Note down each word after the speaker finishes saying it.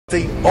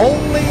The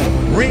only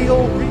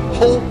real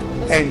hope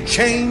and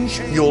change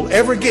you'll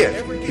ever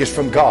get is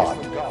from God.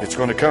 It's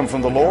going to come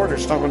from the Lord, or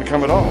it's not going to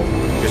come at all.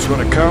 It's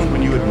going to come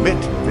when you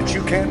admit that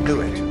you can't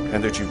do it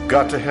and that you've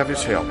got to have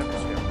His help.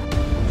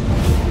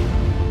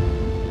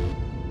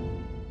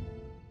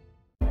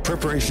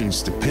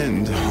 Preparations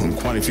depend on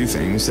quite a few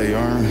things. They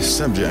are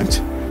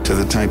subject to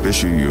the type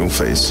issue you'll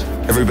face.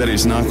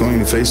 Everybody's not going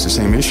to face the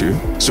same issue.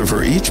 So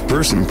for each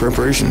person,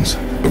 preparations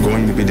are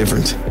going to be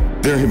different.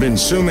 There have been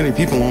so many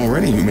people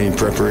already who made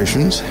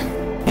preparations,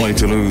 only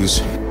to lose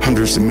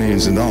hundreds of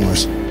millions of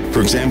dollars.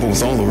 For example,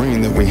 with all the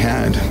rain that we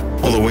had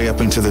all the way up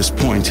until this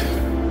point,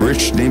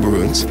 rich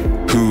neighborhoods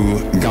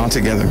who got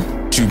together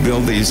to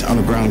build these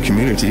underground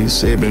communities,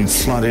 they have been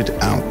flooded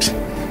out,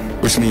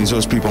 which means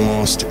those people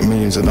lost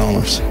millions of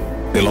dollars.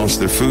 They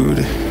lost their food.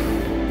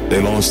 They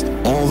lost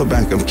all the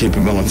backup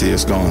capability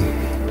is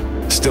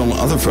gone. Still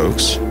other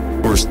folks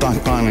who are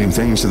stockpiling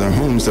things in their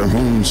homes are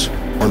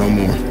no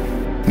more.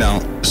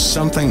 Now,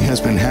 something has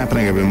been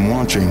happening. I've been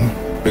watching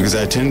because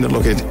I tend to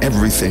look at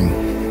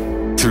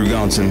everything through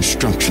God's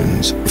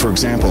instructions. For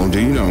example, do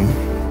you know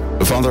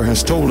the Father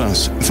has told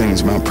us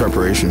things about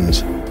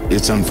preparations?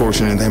 It's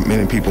unfortunate that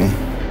many people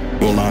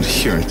will not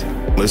hear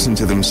it. Listen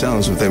to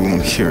themselves, but they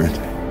won't hear it,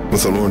 what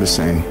the Lord is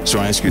saying. So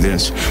I ask you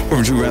this, what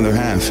would you rather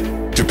have?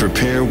 To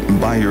prepare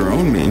by your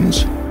own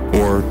means,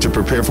 or to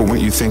prepare for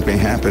what you think may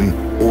happen,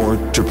 or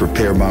to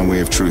prepare by way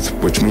of truth,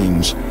 which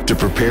means to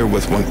prepare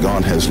with what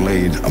God has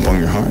laid upon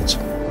your hearts?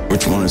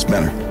 Which one is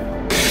better?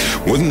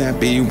 Wouldn't that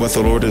be what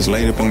the Lord has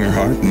laid upon your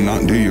heart and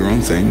not do your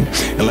own thing?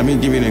 And let me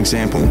give you an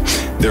example.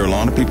 There are a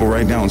lot of people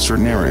right now in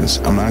certain areas.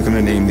 I'm not going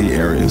to name the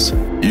areas.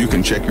 You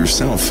can check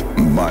yourself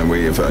by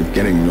way of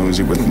getting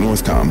nosy with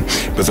Northcom.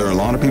 But there are a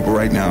lot of people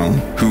right now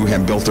who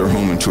have built their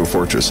home into a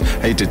fortress.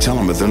 I hate to tell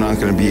them, but they're not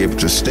going to be able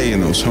to stay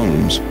in those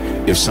homes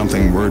if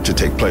something were to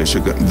take place.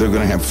 They're going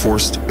to have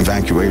forced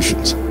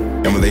evacuations.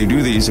 And when they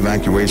do these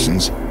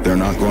evacuations, they're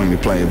not going to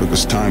play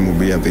because time will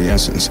be of the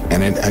essence.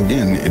 And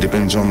it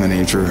depends on the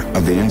nature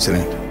of the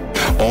incident.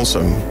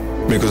 Also,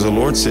 because the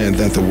Lord said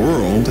that the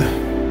world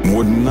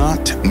would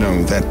not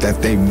know,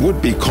 that they would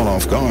be caught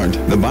off guard.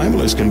 The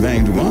Bible is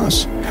conveying to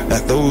us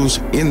that those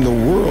in the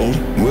world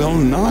will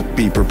not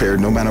be prepared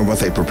no matter what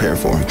they prepare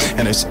for.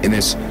 And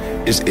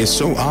it's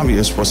so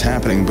obvious what's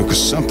happening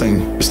because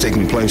something is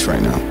taking place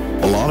right now.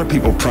 A lot of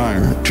people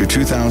prior to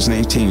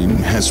 2018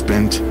 has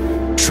spent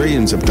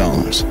trillions of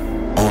dollars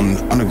on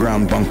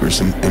underground bunkers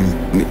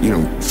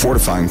and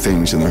fortifying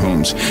things in their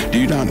homes. Do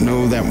you not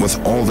know that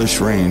with all this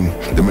rain,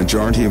 the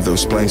majority of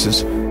those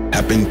places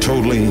have been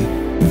totally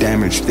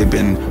damaged? They've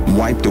been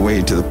wiped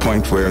away to the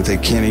point where they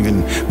can't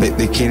even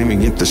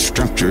get the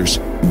structures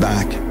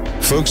back.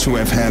 Folks who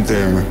have had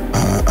their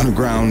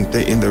underground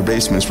in their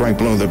basements, right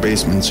below their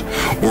basements,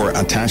 or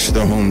attached to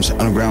their homes,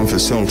 underground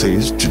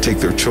facilities to take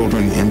their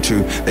children into,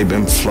 they've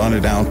been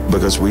flooded out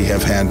because we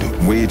have had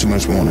way too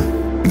much water.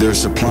 Their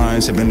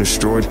supplies have been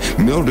destroyed.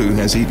 Mildew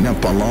has eaten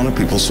up a lot of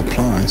people's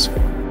supplies.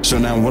 So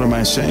now what am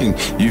I saying?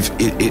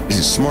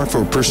 It's smart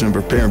for a person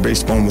to prepare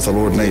based upon what the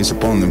Lord lays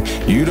upon them.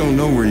 You don't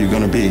know where you're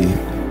going to be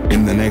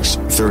in the next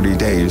 30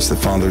 days, the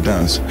Father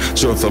does.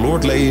 So if the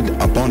Lord laid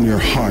upon your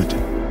heart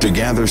to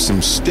gather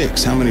some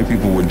sticks, how many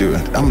people would do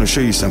it? I'm going to show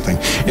you something.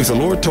 If the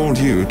Lord told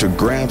you to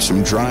grab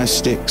some dry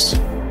sticks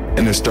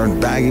and to start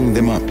bagging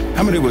them up,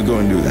 how many would go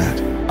and do that?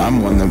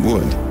 I'm one that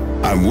would.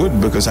 I would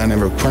because I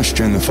never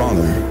questioned the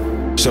Father.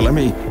 So let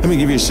me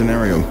give you a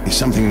scenario,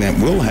 something that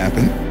will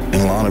happen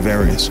in a lot of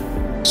areas.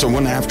 So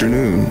one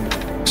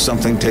afternoon,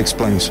 something takes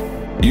place.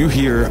 You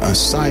hear a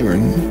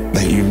siren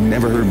that you've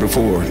never heard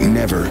before,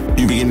 never.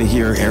 You begin to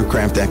hear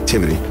aircraft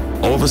activity.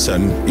 All of a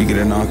sudden, you get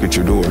a knock at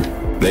your door.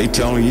 They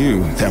tell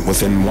you that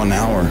within 1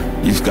 hour,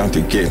 you've got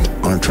to get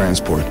on a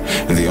transport.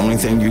 And the only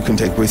thing you can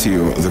take with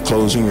you are the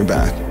clothes on your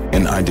back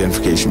and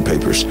identification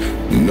papers.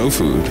 No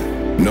food,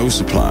 no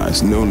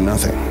supplies, no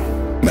nothing.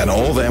 That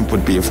all that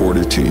would be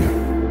afforded to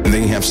you. And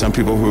then you have some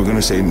people who are going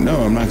to say,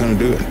 no, I'm not going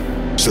to do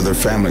it. So their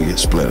family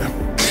gets split up.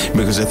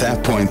 Because at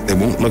that point, they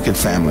won't look at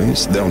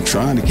families. They'll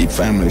try to keep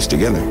families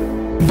together.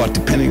 But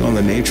depending on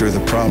the nature of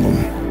the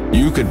problem,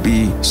 you could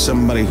be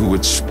somebody who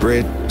would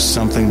spread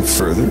something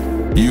further.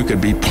 You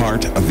could be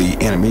part of the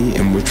enemy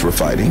in which we're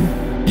fighting.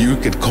 You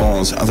could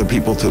cause other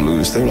people to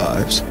lose their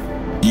lives.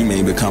 You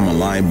may become a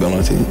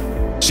liability.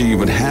 So you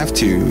would have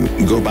to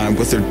go by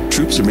what their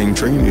troops are being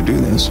trained to do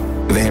this.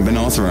 They have been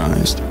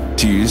authorized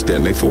to use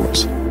deadly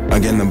force.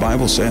 Again, the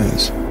Bible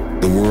says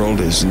the world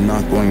is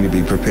not going to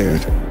be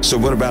prepared. So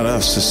what about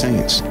us, the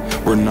saints?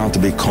 We're not to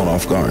be caught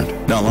off guard.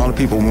 Now, a lot of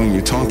people, when you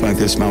talk like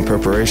this about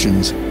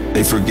preparations,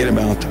 they forget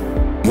about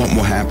what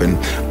will happen.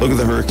 Look at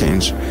the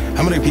hurricanes.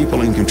 How many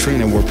people in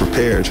Katrina were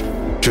prepared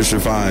to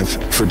survive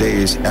for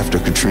days after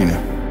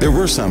Katrina? There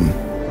were some.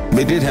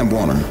 They did have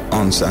water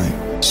on site.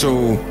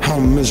 So how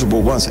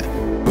miserable was it?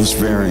 It was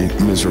very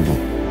miserable.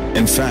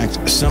 In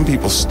fact, some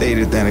people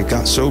stated that it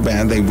got so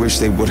bad they wish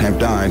they would have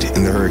died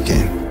in the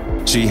hurricane.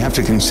 So you have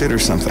to consider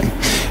something.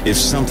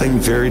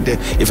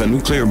 If a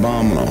nuclear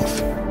bomb went off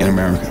in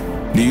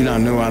America, do you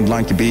not know I'd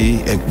like to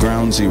be at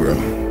ground zero?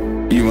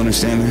 You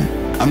understand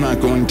that? I'm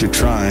not going to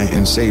try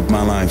and save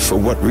my life. For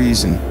what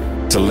reason?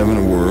 To live in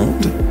a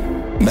world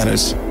that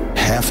is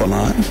half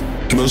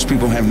alive? Most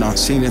people have not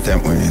seen it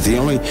that way.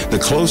 The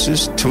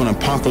closest to an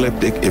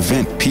apocalyptic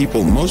event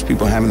most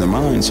people have in their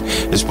minds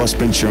is what's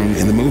been shown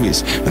in the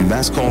movies. And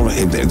that's called,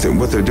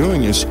 what they're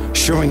doing is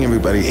showing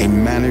everybody a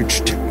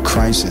managed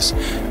crisis.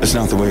 That's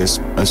not the way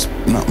that's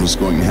not what's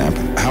going to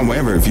happen.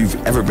 However, if you've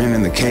ever been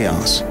in the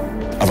chaos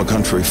of a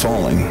country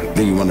falling,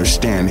 then you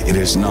understand it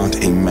is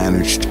not a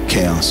managed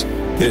chaos.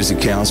 It is a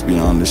chaos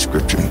beyond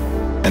description.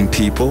 And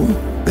people,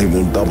 they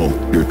will double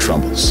your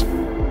troubles.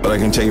 But I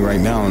can tell you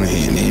right now,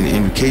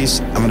 in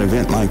case of an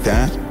event like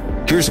that,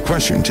 here's the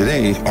question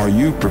today. Are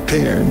you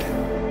prepared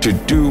to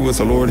do what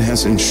the Lord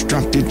has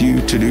instructed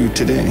you to do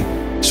today?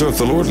 So if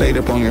the Lord laid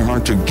upon your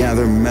heart to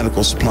gather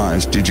medical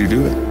supplies, did you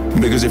do it?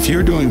 Because if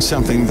you're doing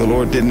something the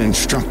Lord didn't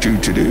instruct you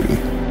to do,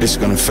 it's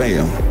going to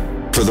fail.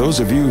 For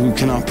those of you who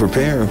cannot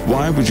prepare,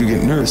 why would you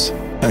get nervous?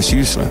 That's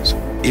useless.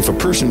 If a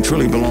person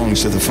truly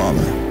belongs to the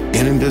Father,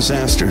 in a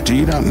disaster, do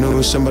you not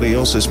know somebody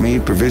else has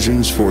made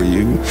provisions for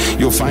you?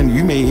 You'll find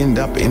you may end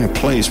up in a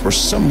place where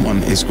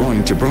someone is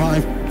going to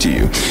provide to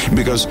you,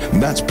 because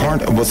that's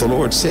part of what the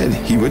Lord said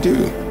he would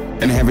do.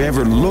 And have you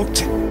ever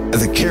looked at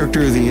the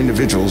character of the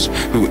individuals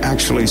who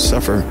actually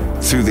suffer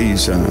through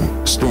these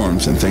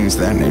storms and things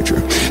of that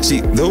nature? See,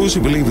 those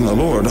who believe in the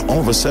Lord, all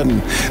of a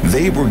sudden,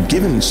 they were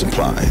given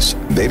supplies.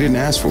 They didn't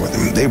ask for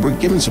them. They were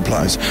given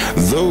supplies.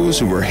 Those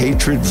who were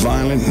hatred,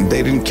 violent, and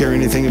they didn't care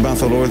anything about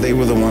the Lord, they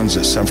were the ones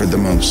that suffered the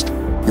most.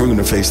 We're going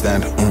to face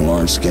that on a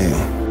large scale.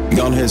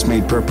 God has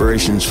made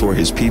preparations for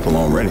his people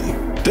already.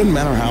 It doesn't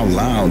matter how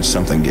loud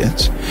something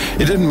gets.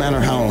 It doesn't matter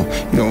how,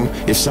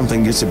 if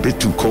something gets a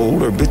bit too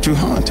cold or a bit too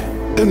hot.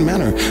 It doesn't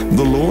matter.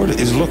 The Lord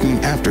is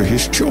looking after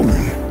his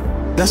children.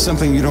 That's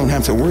something you don't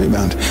have to worry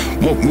about.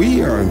 What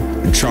we are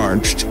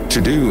charged to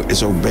do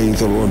is obey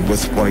the Lord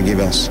with what he gave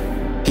us.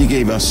 He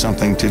gave us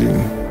something to do.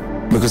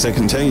 Because I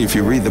can tell you, if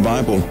you read the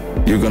Bible,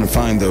 you're going to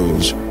find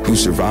those who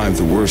survive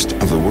the worst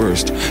of the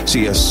worst.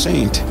 See, a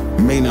saint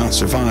may not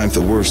survive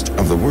the worst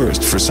of the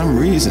worst. For some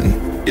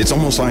reason, it's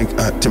almost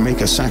like to make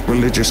a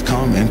sacrilegious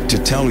comment to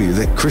tell you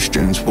that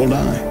Christians will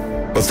die.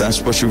 But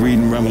that's what you read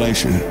in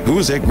Revelation. Who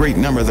is that great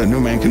number that no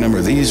man can number?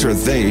 These are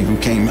they who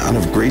came out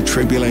of great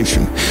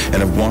tribulation and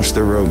have washed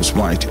their robes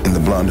white in the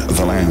blood of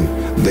the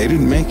Lamb. They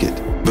didn't make it,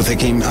 but they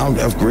came out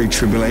of great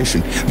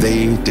tribulation.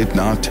 They did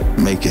not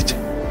make it.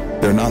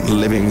 They're not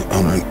living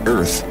on an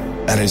earth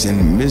that is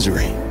in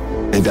misery.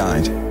 They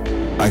died.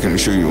 I can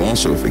assure you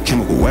also, if a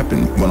chemical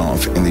weapon went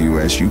off in the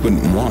U.S., you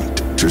wouldn't want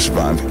to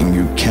survive, and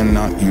you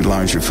cannot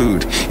utilize your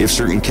food. If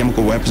certain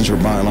chemical weapons or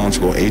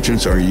biological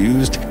agents are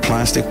used,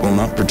 plastic will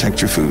not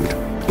protect your food.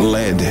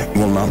 Lead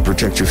will not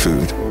protect your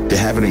food. To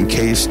have it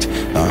encased,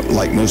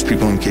 like most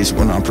people encase it,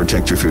 will not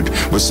protect your food.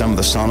 With some of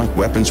the sonic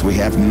weapons we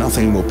have,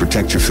 nothing will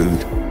protect your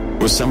food.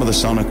 With some of the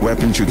sonic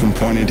weapons, you can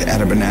point it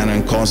at a banana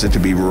and cause it to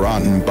be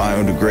rotten,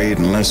 biodegrade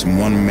in less than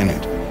 1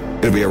 minute.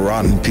 It'll be a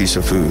rotten piece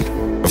of food.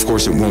 Of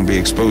course, it won't be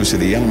exposed to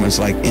the elements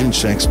like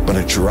insects, but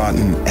it's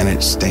rotten and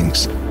it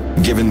stinks.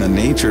 Given the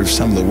nature of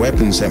some of the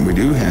weapons that we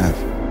do have,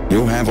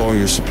 you'll have all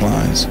your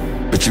supplies,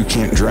 but you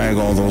can't drag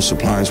all those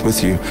supplies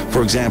with you.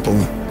 For example,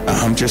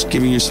 I'm just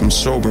giving you some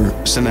sober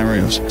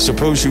scenarios.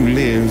 Suppose you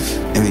live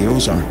in the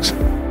Ozarks.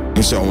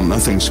 You say, oh,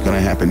 nothing's going to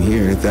happen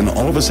here. Then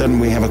all of a sudden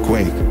we have a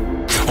quake.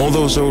 All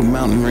those old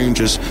mountain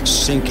ranges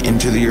sink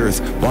into the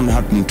earth,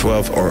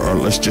 112, or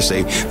let's just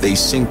say they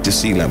sink to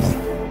sea level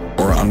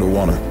or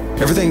underwater.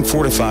 Everything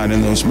fortified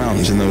in those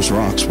mountains and those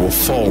rocks will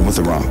fall with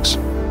the rocks.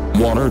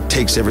 Water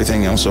takes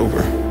everything else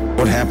over.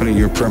 What happened to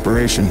your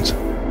preparations?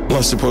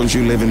 Let's suppose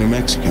you live in New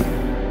Mexico.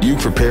 You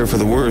prepare for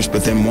the worst,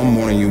 but then one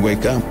morning you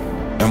wake up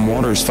and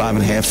water is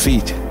 5.5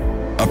 feet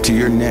up to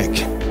your neck.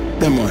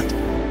 Then what?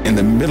 In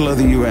the middle of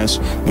the U.S.,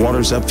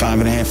 water's up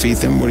 5.5 feet.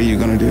 Then what are you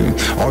going to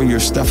do? All your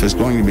stuff is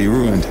going to be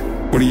ruined.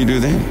 What do you do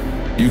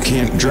then? You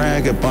can't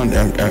drag a bunch,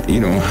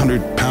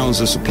 100 pounds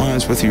of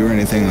supplies with you or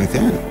anything like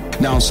that.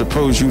 Now,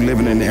 suppose you live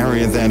in an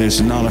area that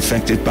is not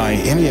affected by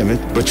any of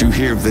it, but you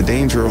hear of the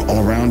danger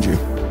all around you,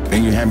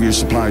 and you have your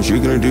supplies. You're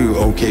going to do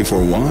okay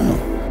for a while,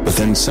 but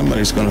then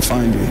somebody's going to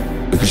find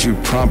you because you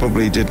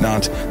probably did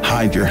not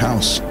hide your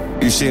house.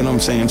 You see what I'm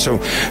saying?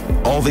 So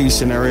all these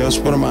scenarios,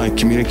 what am I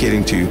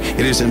communicating to you?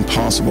 It is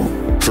impossible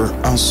for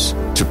us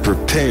to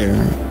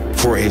prepare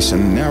for a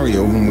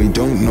scenario when we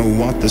don't know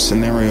what the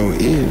scenario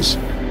is.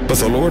 But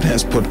the Lord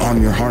has put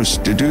on your hearts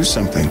to do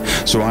something.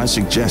 So I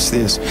suggest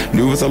this.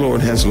 Do what the Lord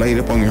has laid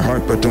up on your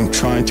heart, but don't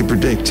try to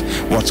predict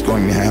what's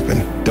going to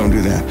happen. Don't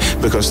do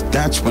that. Because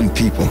that's when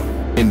people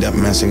end up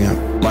messing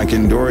up. Like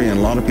in Dorian,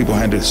 a lot of people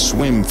had to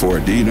swim for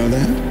it. Do you know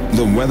that?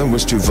 The weather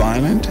was too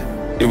violent.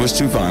 It was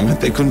too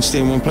violent. They couldn't stay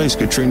in one place.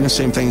 Katrina,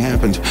 same thing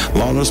happened. A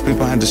lot of those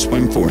people had to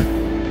swim for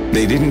it.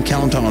 They didn't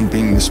count on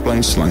being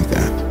displaced like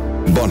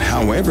that. But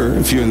however,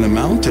 if you're in the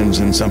mountains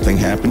and something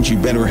happens, you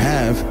better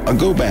have a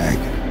go bag.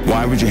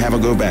 Why would you have a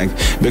go bag?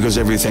 Because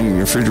everything in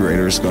your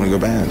refrigerator is going to go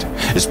bad.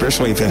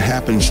 Especially if it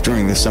happens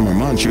during the summer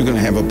months, you're going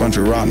to have a bunch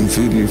of rotten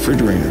food in your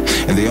refrigerator.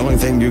 And the only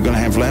thing you're going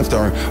to have left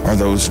are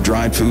those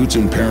dried foods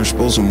and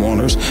perishables and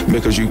waters,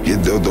 because you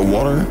get the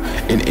water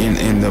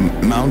in the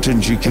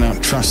mountains, you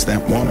cannot trust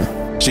that water.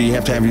 So you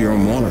have to have your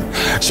own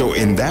water. So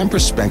in that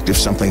perspective,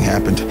 something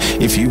happened.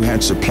 If you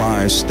had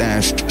supplies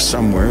stashed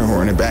somewhere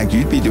or in a bag,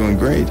 you'd be doing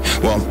great.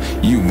 Well,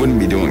 you wouldn't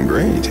be doing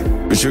great,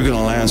 but you're going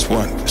to last,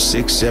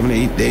 6, 7,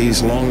 8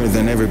 days longer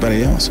than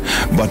everybody else.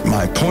 But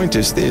my point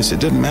is this: it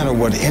doesn't matter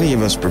what any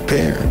of us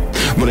prepare.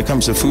 When it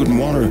comes to food and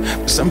water,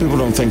 some people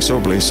don't think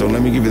soberly. So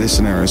let me give you this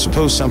scenario.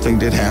 Suppose something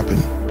did happen,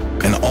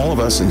 and all of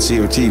us in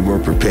COT were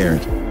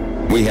prepared.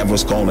 We have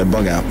what's called a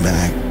bug-out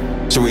bag.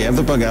 So we have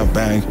the bug-out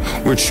bag,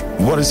 which,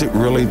 what does it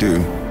really do?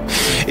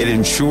 It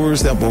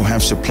ensures that we'll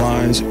have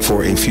supplies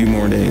for a few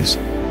more days.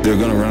 They're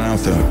going to run out,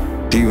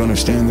 though. Do you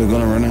understand? They're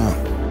going to run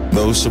out.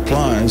 Those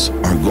supplies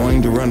are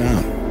going to run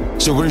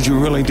out. So what did you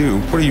really do?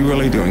 What are you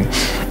really doing?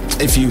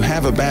 If you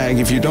have a bag,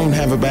 if you don't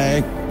have a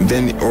bag,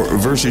 then, or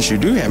versus you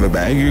do have a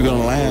bag, you're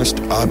going to last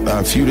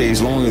a few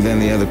days longer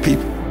than the other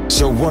people.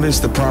 So what is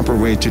the proper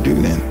way to do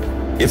then?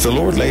 If the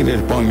Lord laid it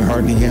upon your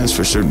heart and He has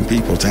for certain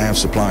people to have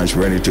supplies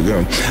ready to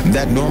go,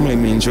 that normally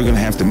means you're going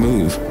to have to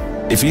move.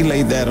 If He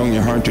laid that on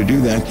your heart to do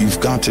that,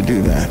 you've got to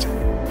do that.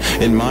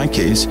 In my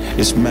case,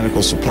 it's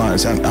medical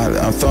supplies.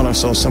 I thought I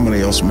saw somebody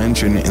else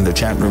mention in the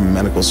chat room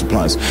medical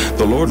supplies.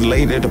 The Lord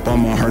laid it upon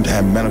my heart to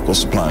have medical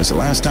supplies. The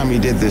last time He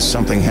did this,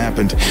 something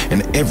happened,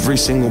 and every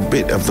single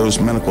bit of those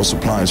medical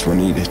supplies were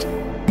needed.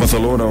 But the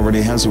Lord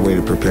already has a way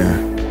to prepare.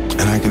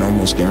 And I can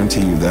almost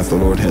guarantee you that the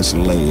Lord has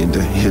laid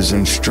His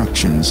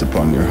instructions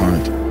upon your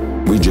heart.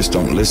 We just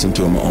don't listen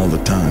to Him all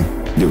the time,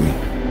 do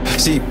we?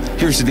 See,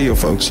 here's the deal,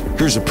 folks.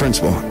 Here's a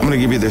principle. I'm going to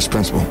give you this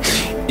principle.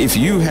 If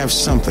you have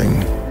something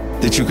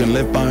that you can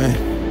live by,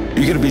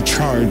 you're going to be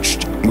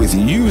charged with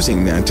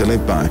using that to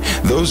live by.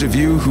 Those of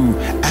you who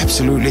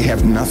absolutely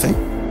have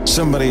nothing,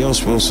 somebody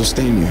else will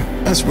sustain you.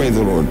 That's the way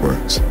the Lord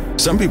works.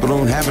 Some people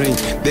don't have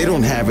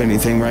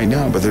anything right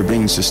now, but they're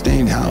being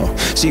sustained. How?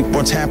 See,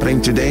 what's happening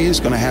today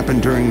is going to happen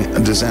during a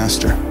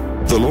disaster.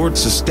 The Lord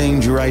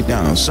sustains you right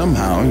now.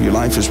 Somehow your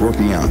life is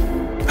working out.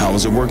 How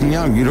is it working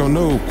out? You don't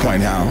know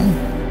quite how,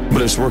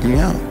 but it's working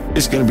out.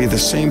 It's going to be the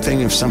same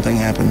thing if something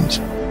happens.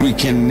 We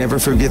can never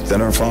forget that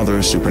our Father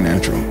is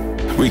supernatural.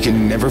 We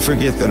can never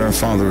forget that our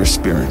Father is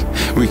Spirit.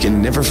 We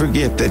can never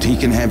forget that He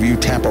can have you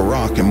tap a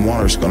rock and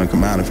water's going to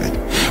come out of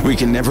it. We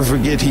can never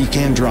forget He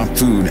can drop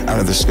food out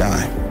of the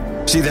sky.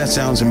 See, that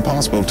sounds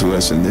impossible to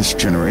us in this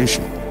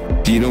generation.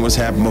 Do you know what's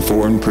happened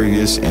before in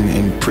previous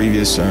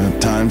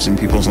times in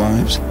people's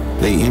lives?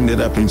 They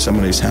ended up in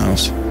somebody's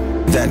house.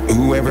 That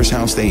whoever's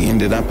house they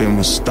ended up in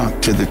was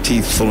stocked to the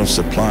teeth full of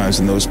supplies,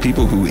 and those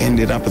people who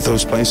ended up at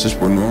those places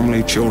were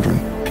normally children.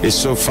 It's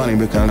so funny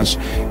because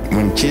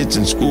when kids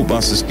in school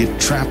buses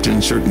get trapped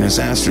in certain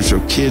disasters,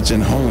 or kids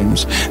in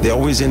homes, they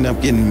always end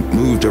up getting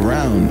moved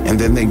around, and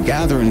then they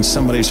gather in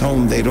somebody's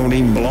home they don't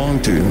even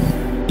belong to.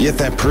 Yet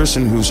that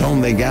person whose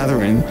home they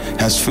gather in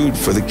has food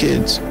for the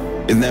kids.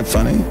 Isn't that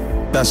funny?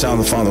 That's how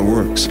the Father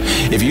works.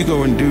 If you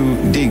go and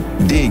dig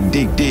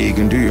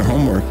and do your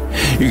homework,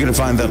 you're going to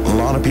find that a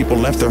lot of people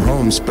left their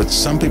homes, but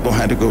some people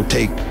had to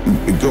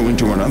go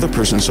into another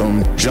person's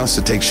home just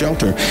to take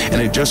shelter.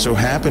 And it just so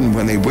happened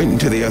when they went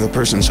into the other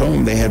person's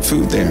home, they had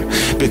food there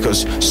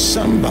because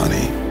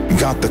somebody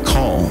got the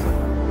call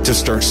to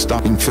start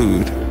stocking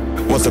food.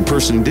 What the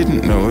person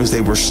didn't know is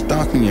they were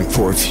stocking it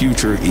for a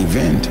future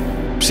event.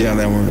 See how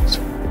that works?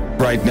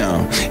 Right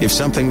now, if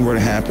something were to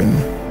happen,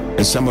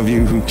 and some of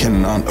you who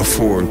cannot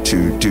afford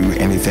to do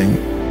anything,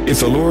 if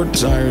the Lord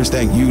desires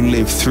that you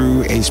live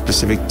through a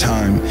specific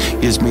time,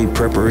 He has made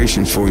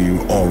preparations for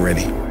you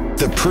already.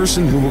 The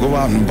person who will go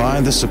out and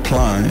buy the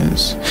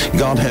supplies,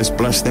 God has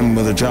blessed them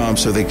with a job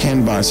so they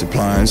can buy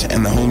supplies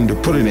and the home to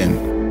put it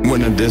in.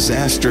 When a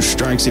disaster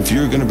strikes, if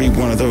you're going to be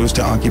one of those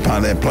to occupy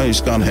that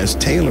place, God has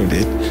tailored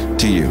it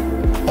to you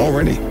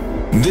already.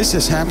 This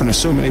has happened to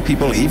so many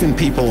people, even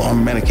people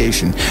on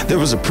medication. There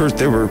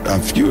were a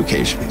few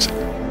occasions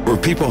where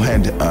people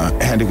had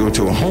to go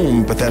to a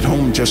home, but that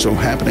home just so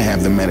happened to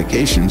have the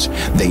medications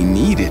they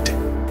needed.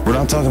 We're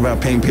not talking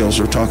about pain pills.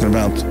 We're talking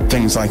about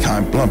things like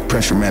high blood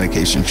pressure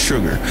medication,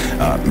 sugar,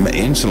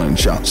 insulin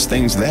shots,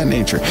 things of that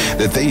nature.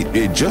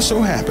 It just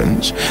so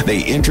happens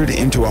they entered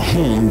into a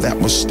home that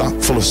was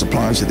stocked full of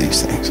supplies of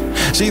these things.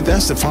 See,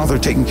 that's the Father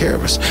taking care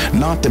of us.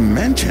 Not to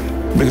mention,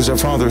 because our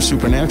Father is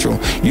supernatural,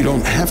 you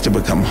don't have to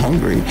become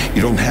hungry.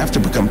 You don't have to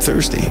become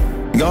thirsty.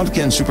 God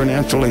can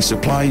supernaturally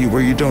supply you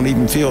where you don't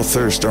even feel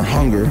thirst or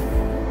hunger,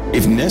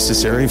 if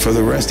necessary, for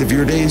the rest of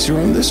your days here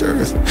on this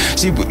earth.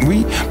 See, but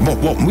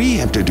what we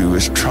have to do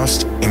is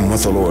trust in what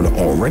the Lord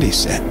already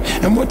said.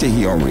 And what did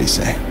He already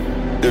say?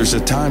 There's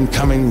a time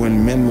coming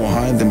when men will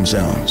hide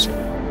themselves.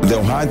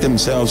 They'll hide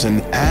themselves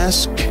and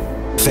ask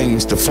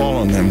things to fall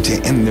on them to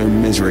end their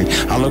misery.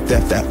 I looked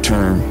at that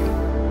term,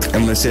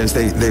 and it says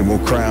they will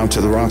cry out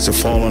to the rocks to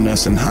fall on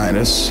us and hide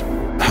us.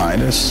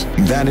 Hide us.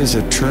 That is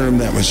a term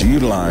that was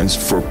utilized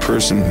for a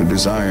person who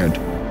desired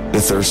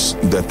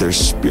that their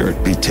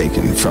spirit be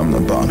taken from the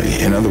body.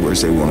 In other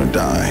words, they want to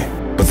die.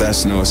 But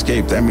that's no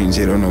escape. That means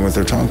they don't know what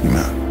they're talking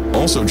about.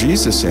 Also,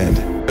 Jesus said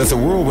that the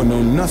world would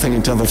know nothing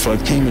until the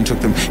flood came and took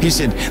them. He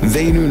said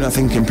they knew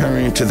nothing,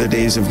 comparing it to the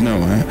days of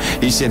Noah.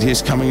 He said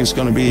his coming is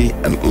going to be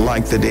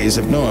like the days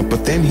of Noah.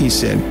 But then he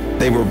said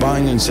they were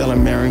buying and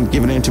selling, marrying,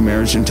 giving into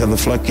marriage until the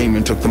flood came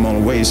and took them all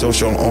away. So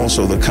shall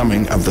also the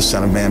coming of the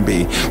Son of Man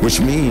be.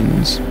 Which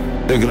means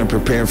they're going to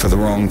prepare for the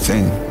wrong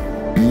thing.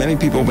 Many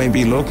people may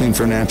be looking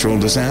for natural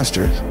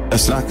disasters.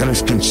 That's not going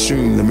to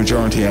consume the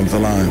majority of the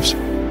lives.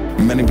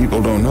 Many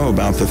people don't know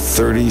about the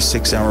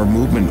 36-hour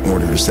movement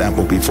orders that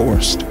will be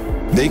forced.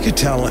 They could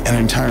tell an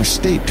entire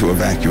state to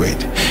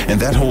evacuate, and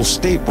that whole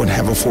state would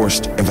have a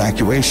forced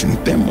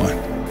evacuation. Then what?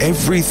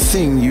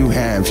 Everything you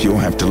have, you'll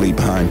have to leave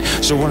behind.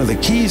 So one of the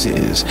keys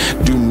is,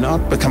 do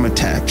not become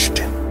attached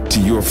to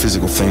your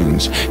physical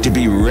things, to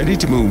be ready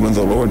to move when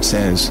the Lord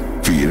says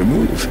for you to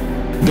move.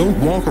 Don't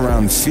walk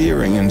around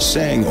fearing and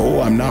saying,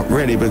 oh, I'm not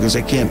ready because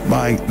I can't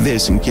buy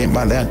this and can't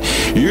buy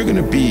that. You're going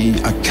to be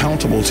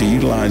accountable to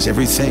utilize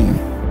everything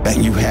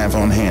that you have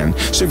on hand.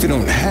 So if you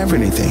don't have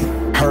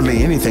anything,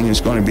 hardly anything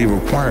is going to be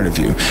required of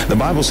you. The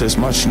Bible says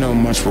much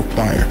known, much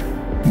required.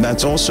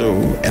 That's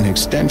also an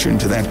extension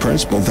to that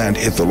principle that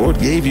if the Lord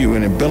gave you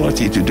an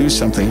ability to do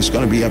something, it's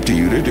going to be up to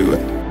you to do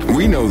it.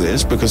 We know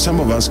this because some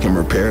of us can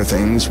repair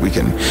things. We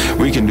can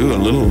do a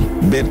little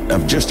bit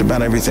of just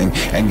about everything.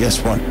 And guess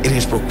what? It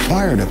is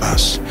required of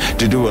us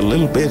to do a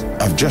little bit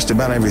of just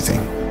about everything.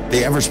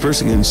 The average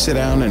person can sit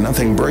down and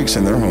nothing breaks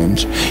in their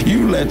homes.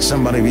 You let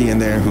somebody be in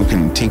there who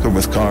can tinker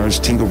with cars,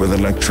 tinker with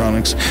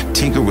electronics,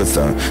 tinker with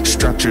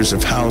structures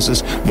of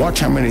houses. Watch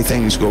how many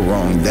things go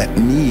wrong that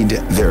need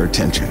their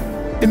attention.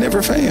 It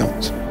never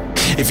fails.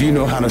 If you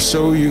know how to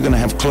sew, you're going to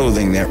have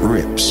clothing that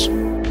rips.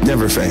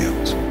 Never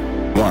fails.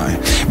 Why?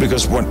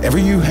 Because whatever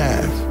you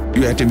have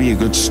to be a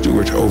good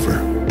steward over.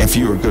 If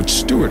you're a good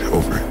steward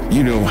over it,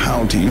 you know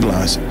how to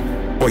utilize it.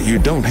 What you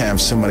don't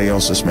have, somebody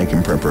else is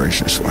making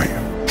preparations for you.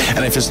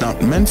 And if it's not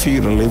meant for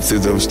you to live through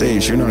those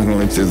days, you're not going to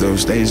live through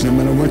those days no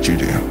matter what you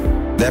do.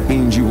 That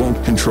means you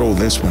won't control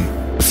this one.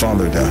 The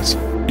Father does.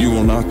 You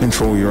will not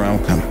control your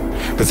outcome.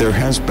 But there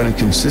has been a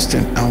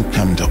consistent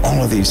outcome to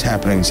all of these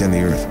happenings in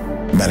the earth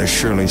that is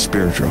surely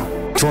spiritual.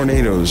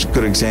 Tornadoes,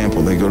 good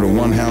example. They go to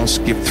one house,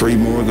 skip 3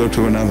 more, go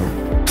to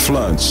another.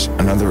 Floods,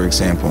 another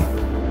example.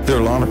 There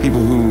are a lot of people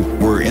who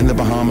were in the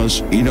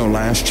Bahamas. You know,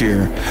 last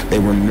year, they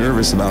were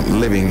nervous about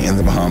living in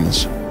the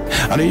Bahamas.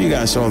 I know you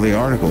guys saw the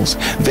articles.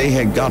 They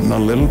had gotten a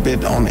little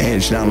bit on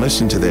edge. Now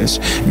listen to this,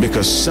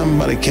 because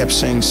somebody kept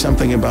saying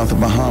something about the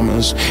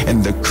Bahamas,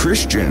 and the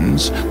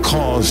Christians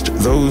caused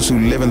those who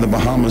live in the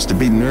Bahamas to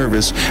be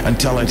nervous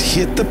until it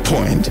hit the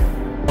point.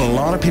 A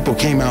lot of people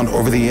came out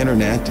over the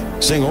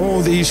internet saying,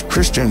 oh, these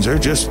Christians are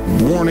just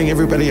warning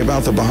everybody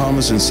about the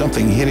Bahamas and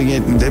something hitting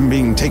it and them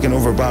being taken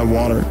over by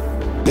water.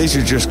 They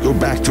should just go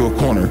back to a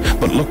corner.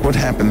 But look what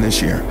happened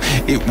this year.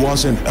 It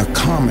wasn't a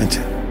comet.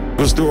 It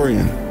was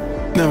Dorian.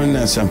 Now, isn't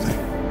that something?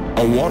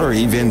 A water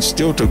event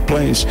still took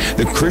place.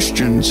 The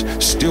Christians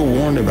still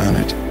warned about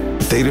it,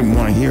 but they didn't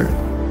want to hear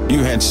it. You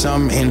had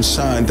some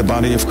inside the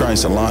body of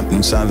Christ, a lot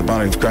inside the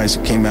body of Christ,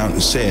 that came out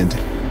and said,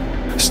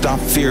 stop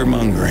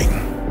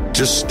fear-mongering.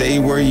 Just stay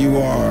where you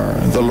are.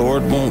 The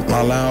Lord won't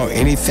allow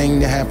anything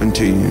to happen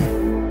to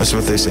you. That's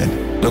what they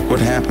said. Look what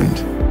happened.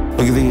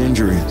 Look at the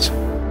injuries.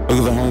 Look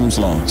at the homes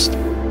lost.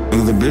 Look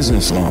at the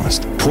business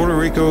lost. Puerto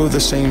Rico, the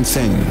same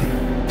thing.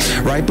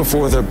 Right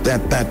before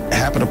that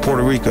happened to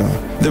Puerto Rico,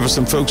 there were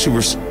some folks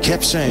who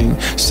kept saying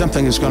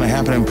something is going to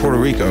happen in Puerto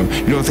Rico.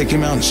 You know what they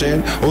came out and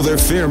said? Oh, they're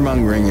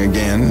fear-mongering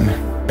again.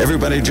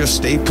 Everybody just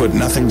stay put.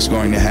 Nothing's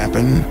going to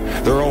happen.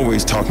 They're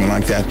always talking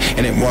like that.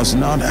 And it was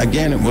not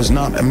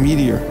a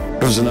meteor.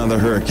 It was another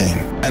hurricane.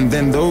 And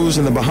then those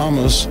in the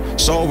Bahamas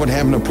saw what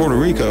happened to Puerto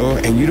Rico,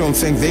 and you don't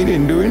think they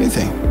didn't do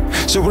anything.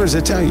 So what does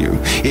it tell you?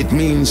 It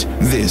means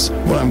this,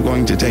 what I'm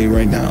going to tell you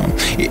right now.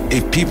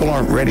 If people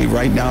aren't ready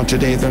right now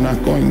today, they're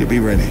not going to be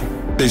ready.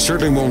 They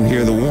certainly won't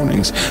hear the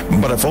warnings.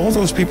 But if all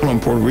those people in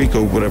Puerto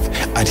Rico would have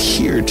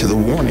adhered to the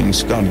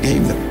warnings God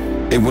gave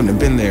them, they wouldn't have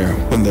been there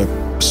when the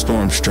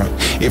storm struck.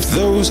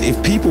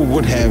 If people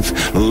would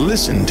have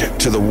listened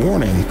to the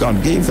warning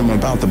God gave them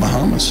about the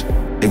Bahamas,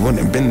 they wouldn't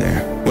have been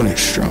there when it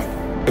struck.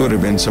 It would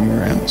have been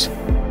somewhere else.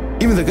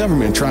 Even the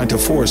government tried to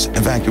force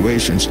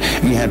evacuations,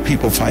 and you had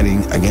people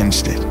fighting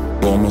against it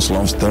who almost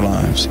lost their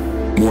lives.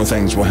 More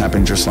things will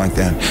happen just like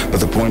that. But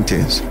the point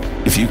is,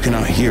 if you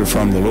cannot hear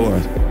from the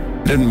Lord,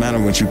 it doesn't matter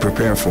what you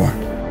prepare for.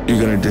 You're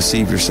going to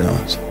deceive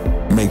yourselves.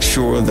 Make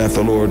sure that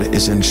the Lord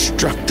is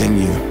instructing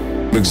you.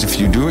 Because if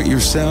you do it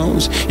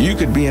yourselves, you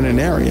could be in an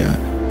area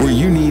where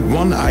you need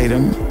one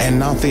item and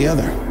not the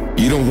other.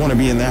 You don't want to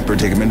be in that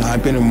predicament.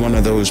 I've been in one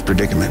of those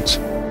predicaments.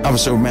 I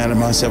was so mad at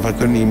myself, I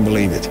couldn't even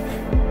believe it.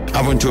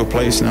 I went to a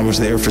place and I was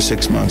there for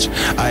 6 months.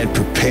 I had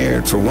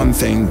prepared for one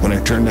thing when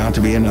it turned out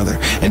to be another.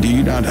 And do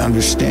you not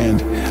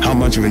understand how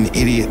much of an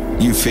idiot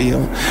you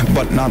feel?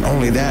 But not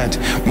only that,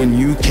 when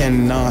you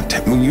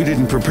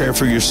didn't prepare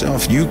for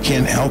yourself, you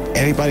can't help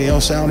anybody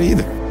else out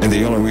either. And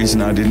the only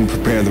reason I didn't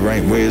prepare the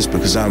right way is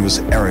because I was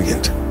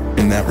arrogant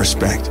in that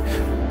respect.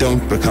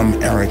 Don't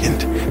become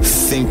arrogant,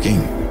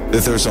 thinking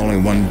that there's only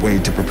one way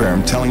to prepare.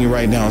 I'm telling you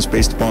right now, it's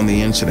based upon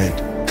the incident.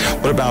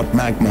 What about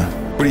magma?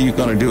 What are you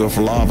going to do if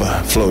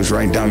lava flows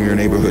right down your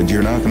neighborhood?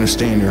 You're not going to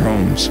stay in your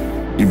homes.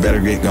 You better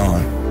get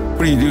gone.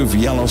 What do you do if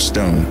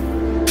Yellowstone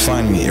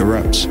finally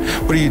erupts?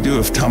 What do you do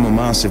if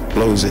Tamaulipas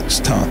blows its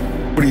top?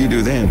 What do you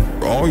do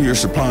then? All your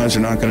supplies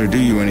are not going to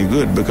do you any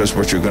good, because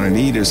what you're going to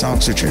need is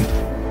oxygen.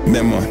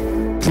 Then what?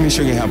 Let me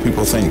show you how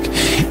people think.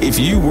 If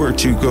you were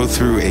to go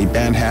through a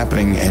bad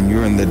happening and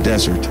you're in the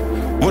desert,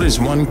 what is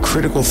one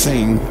critical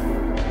thing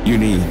you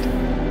need?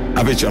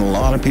 I bet you a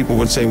lot of people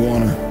would say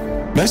water.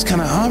 That's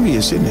kind of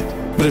obvious, isn't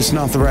it? But it's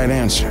not the right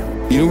answer.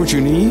 You know what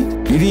you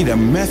need? You need a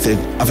method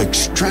of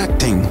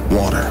extracting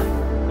water.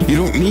 You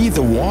don't need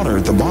the water,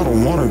 the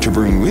bottled water, to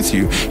bring with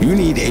you. You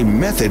need a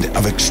method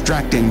of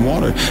extracting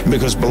water,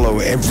 because below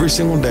every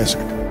single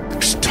desert,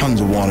 there's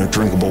tons of water,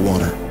 drinkable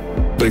water.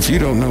 But if you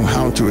don't know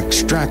how to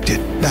extract it,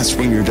 that's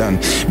when you're done.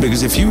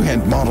 Because if you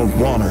had bottled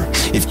water,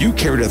 if you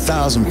carried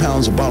 1,000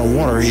 pounds of bottled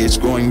water, it's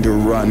going to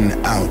run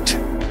out.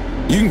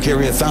 You can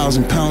carry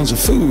 1,000 pounds of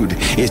food,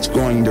 it's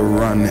going to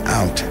run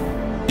out.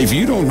 If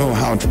you don't know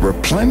how to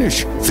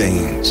replenish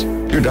things,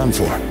 you're done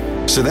for.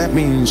 So that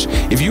means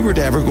if you were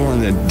to ever go in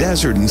the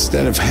desert,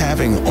 instead of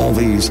having all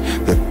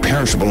the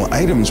perishable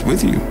items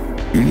with you,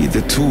 you need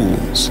the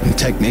tools and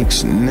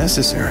techniques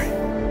necessary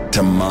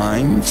to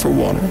mine for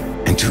water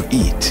and to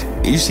eat.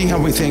 You see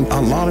how we think? A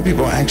lot of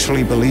people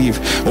actually believe,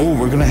 oh,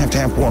 we're going to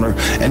have water.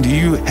 And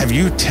have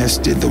you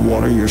tested the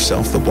water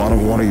yourself, the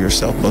bottled water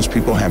yourself? Most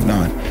people have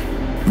not,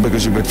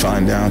 because you would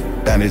find out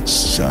that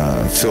it's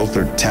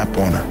filtered tap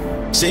water.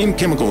 Same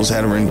chemicals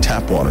that are in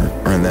tap water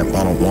are in that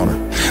bottled water.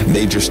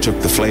 They just took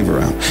the flavor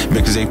out,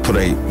 because they put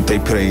a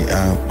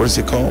what is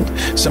it called?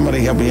 Somebody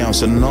help me out.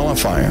 It's a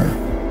nullifier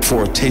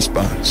for taste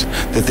buds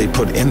that they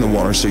put in the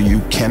water, so you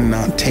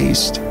cannot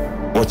taste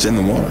what's in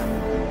the water.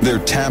 There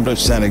are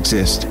tablets that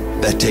exist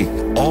that take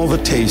all the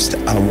taste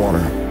out of water.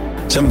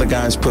 Some of the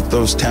guys put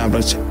those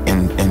tablets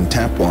in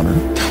tap water.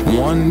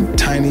 One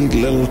tiny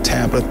little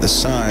tablet the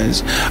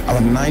size of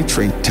a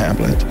nitrate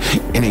tablet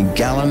in a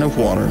gallon of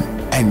water,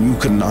 and you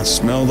could not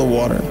smell the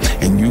water,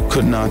 and you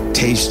could not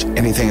taste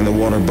anything in the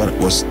water, but it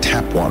was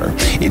tap water.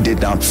 It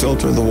did not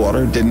filter the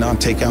water, did not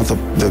take out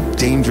the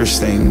dangerous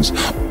things.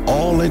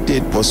 All it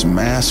did was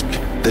mask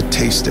the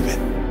taste of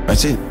it.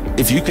 That's it.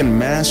 If you can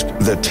mask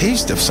the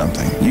taste of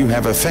something, you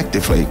have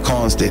effectively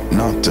caused it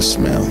not to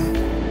smell.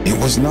 It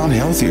was not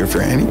healthier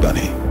for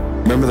anybody.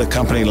 Remember the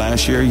company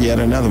last year? Yet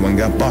another one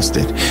got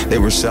busted. They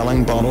were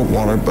selling bottled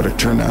water, but it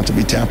turned out to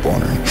be tap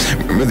water.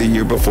 Remember the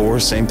year before?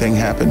 Same thing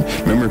happened.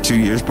 Remember 2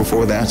 years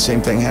before that?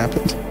 Same thing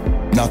happened.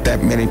 Not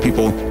that many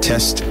people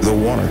test the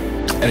water.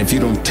 And if you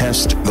don't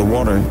test the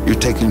water, you're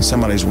taking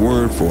somebody's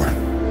word for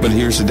it. But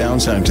here's the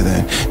downside to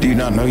that. Do you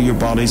not know your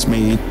body's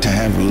made to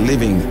have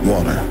living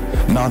water,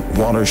 not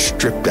water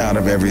stripped out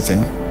of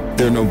everything?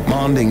 There are no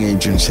bonding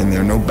agents in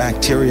there, no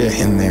bacteria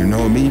in there,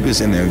 no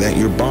amoebas in there that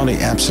your body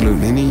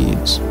absolutely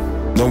needs.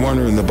 No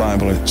wonder in the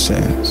Bible it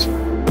says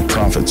the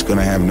prophet's going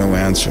to have no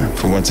answer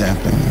for what's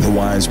happening. The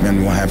wise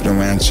men will have no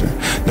answer.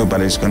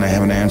 Nobody's going to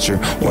have an answer.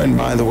 Oh, and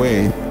by the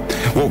way,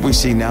 what we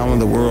see now in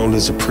the world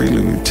is a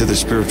prelude to the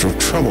spiritual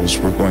troubles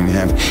we're going to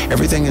have.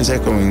 Everything is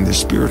echoing the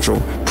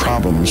spiritual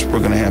problems we're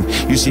going to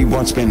have. You see,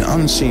 what's been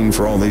unseen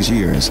for all these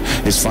years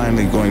is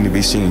finally going to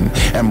be seen.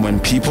 And when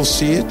people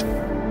see it,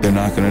 they're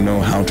not going to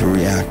know how to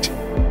react.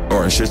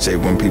 Or I should say,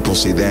 when people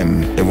see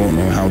them, they won't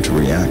know how to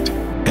react.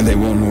 And they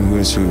won't know who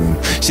is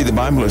who. See, the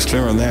Bible is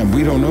clear on that.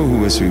 We don't know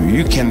who is who.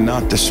 You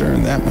cannot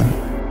discern that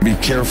one. Be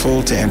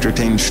careful to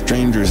entertain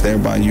strangers,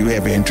 thereby you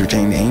have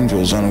entertained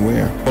angels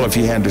unaware. Well, if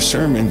you had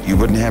discernment, you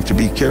wouldn't have to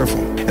be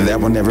careful. And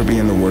that would never be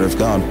in the Word of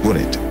God, would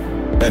it?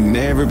 That'd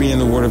never be in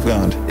the Word of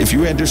God. If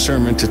you had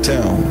discernment to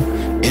tell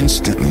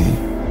instantly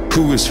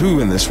who is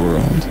who in this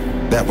world,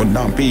 that would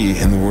not be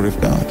in the Word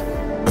of God.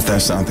 But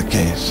that's not the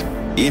case.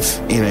 If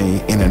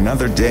in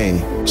another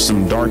day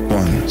some dark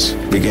ones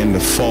begin to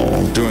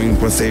fall doing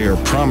what they are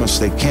promised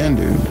they can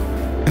do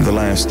in the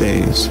last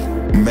days,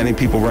 many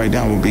people right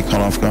now will be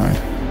caught off guard.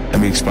 Let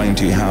me explain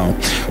to you how.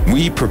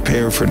 We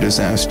prepare for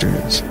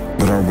disasters,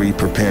 but are we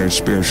prepared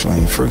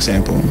spiritually? For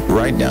example,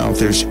 right now, if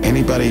there's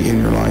anybody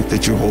in your life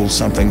that you hold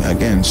something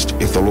against,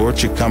 if the Lord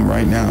should come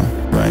right now,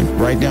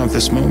 right now at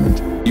this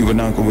moment, you would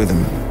not go with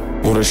him.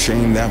 What a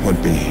shame that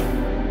would be.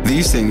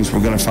 These things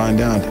we're going to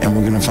find out, and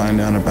we're going to find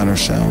out about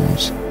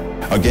ourselves.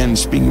 Again,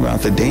 speaking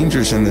about the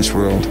dangers in this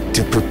world,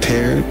 to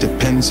prepare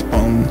depends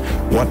upon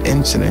what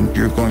incident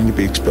you're going to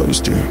be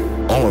exposed to.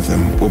 All of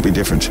them will be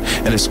different,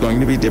 and it's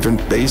going to be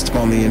different based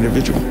upon the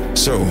individual.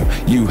 So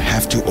you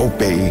have to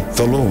obey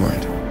the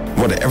Lord.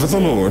 Whatever the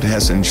Lord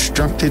has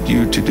instructed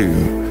you to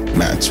do,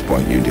 that's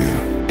what you do.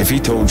 If he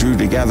told you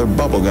to gather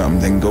bubblegum,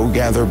 then go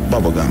gather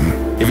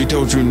bubblegum. If he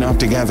told you not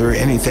to gather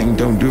anything,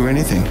 don't do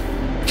anything.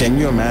 Can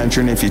you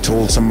imagine if you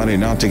told somebody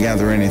not to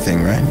gather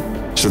anything,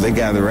 right? So they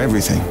gather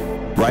everything.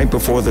 Right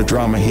before the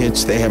drama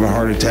hits, they have a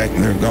heart attack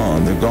and they're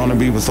gone. They're gone to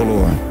be with the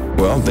Lord.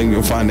 Well, then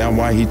you'll find out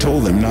why he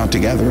told them not to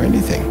gather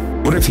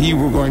anything. What if he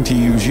were going to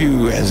use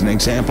you as an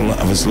example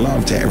of his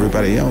love to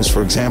everybody else?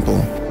 For example,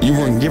 you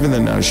weren't given the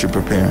nudge to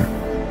prepare.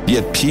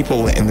 Yet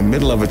people in the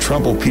middle of a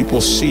trouble,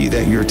 people see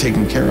that you're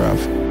taken care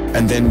of.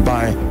 And then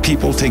by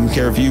people taking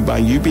care of you, by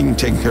you being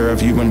taken care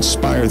of, you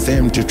inspire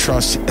them to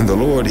trust in the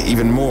Lord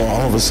even more.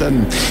 All of a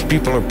sudden,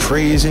 people are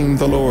praising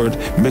the Lord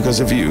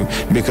because of you,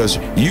 because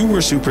you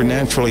were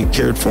supernaturally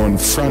cared for in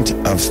front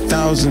of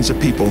thousands of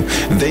people.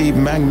 They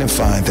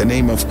magnify the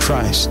name of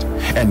Christ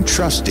and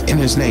trust in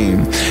his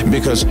name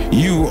because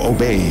you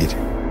obeyed.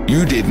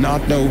 You did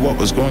not know what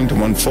was going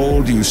to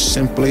unfold. You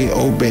simply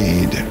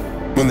obeyed.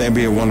 Wouldn't that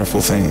be a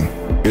wonderful thing?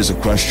 Here's a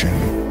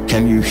question.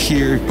 Can you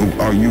hear,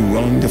 are you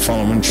willing to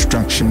follow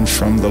instructions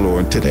from the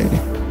Lord today?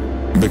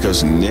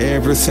 Because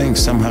never think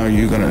somehow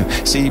you're going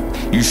to, see,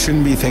 you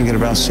shouldn't be thinking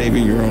about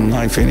saving your own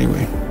life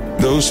anyway.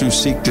 Those who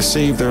seek to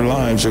save their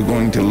lives are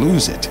going to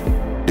lose it.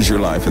 Is your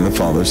life in the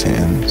Father's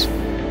hands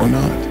or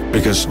not?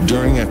 Because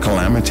during a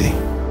calamity,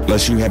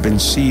 unless you have been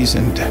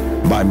seasoned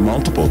by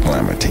multiple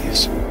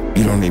calamities,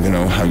 you don't even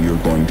know how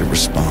you're going to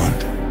respond.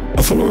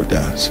 But the Lord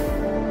does.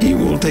 He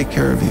will take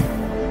care of you.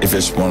 If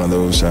it's one of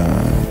those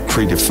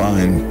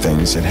predefined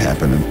things that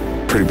happen on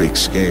a pretty big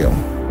scale,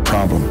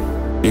 problem,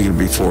 you're going to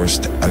be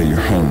forced out of your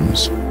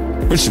homes.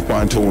 Which is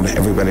why I told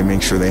everybody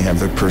make sure they have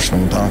their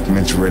personal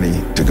documents ready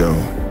to go.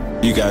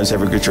 You guys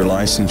ever get your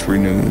license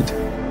renewed,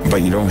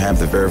 but you don't have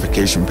the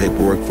verification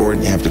paperwork for it,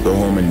 and you have to go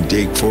home and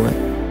dig for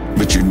it?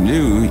 But you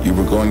knew you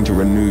were going to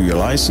renew your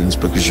license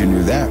because you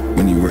knew that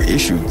when you were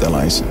issued the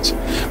license.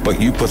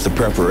 But you put the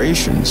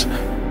preparations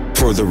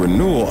for the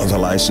renewal of the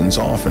license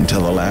off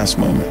until the last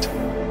moment.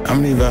 How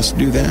many of us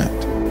do that?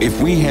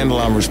 If we handle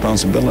our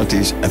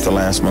responsibilities at the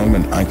last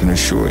moment, I can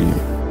assure you,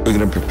 we're going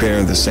to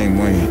prepare the same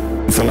way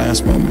at the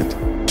last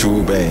moment.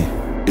 To obey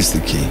is the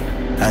key,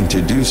 and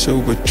to do so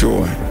with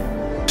joy.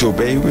 To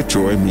obey with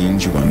joy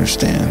means you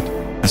understand.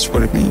 That's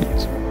what it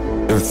means.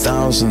 There are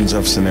thousands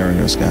of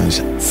scenarios, guys,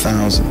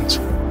 thousands.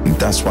 And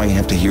that's why you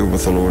have to hear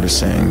what the Lord is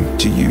saying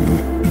to you,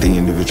 the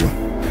individual.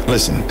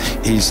 Listen,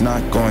 he's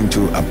not going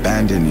to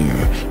abandon you.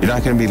 You're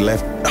not going to be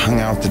left hung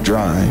out to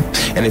dry.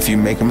 And if you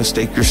make a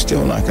mistake, you're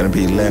still not going to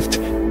be left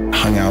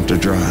hung out to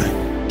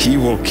dry. He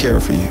will care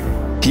for you.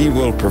 He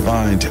will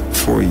provide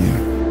for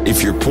you.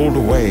 If you're pulled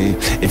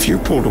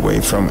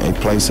away from a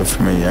place of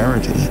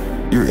familiarity,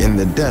 you're in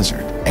the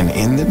desert. And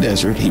in the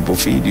desert, he will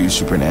feed you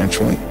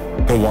supernaturally.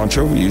 He'll watch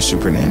over you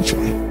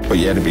supernaturally. But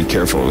you have to be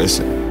careful to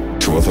listen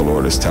to what the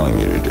Lord is telling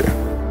you to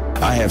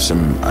do. I have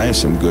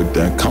some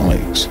good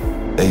colleagues.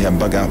 They have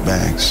bug-out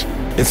bags.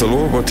 If the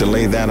Lord were to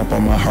lay that up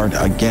on my heart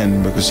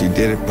again, because he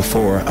did it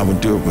before, I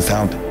would do it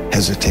without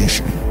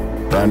hesitation.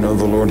 But I know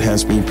the Lord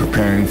has me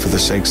preparing for the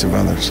sakes of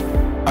others.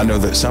 I know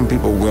that some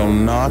people will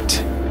not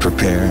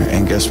prepare,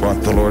 and guess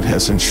what? The Lord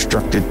has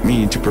instructed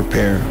me to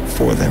prepare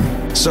for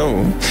them.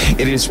 So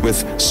it is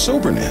with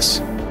soberness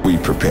we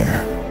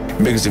prepare.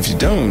 Because if you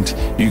don't,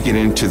 you get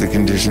into the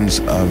conditions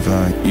of,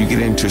 you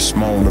get into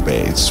small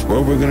debates.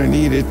 Well, we're going to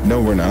need it.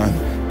 No, we're not.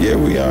 Yeah,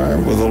 we are.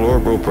 Well, the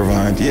Lord will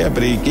provide. Yeah,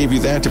 but he gave you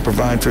that to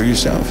provide for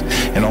yourself.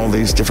 And all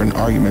these different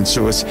arguments.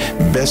 So it's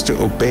best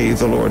to obey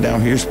the Lord. Now,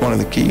 here's one of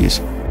the keys.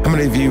 How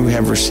many of you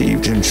have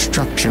received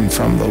instruction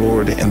from the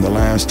Lord in the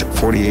last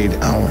 48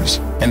 hours?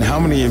 And how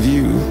many of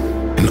you,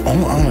 in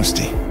all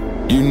honesty,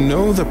 you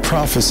know the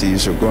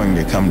prophecies are going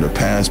to come to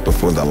pass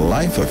before the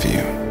life of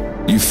you?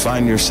 You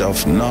find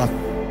yourself not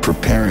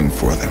preparing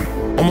for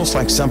them. Almost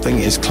like something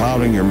is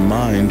clouding your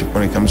mind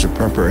when it comes to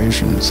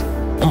preparations.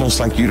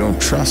 Almost like you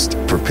don't trust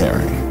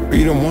preparing, or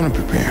you don't want to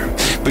prepare.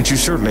 But you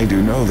certainly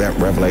do know that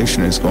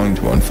revelation is going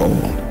to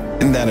unfold.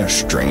 Isn't that a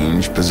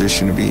strange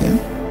position to be in?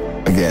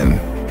 Again,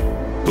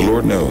 the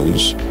Lord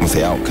knows what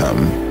the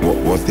outcome,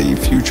 what the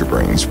future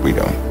brings. We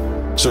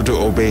don't. So to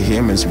obey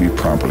him is to be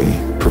properly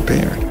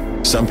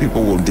prepared. Some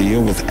people will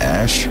deal with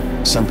ash.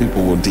 Some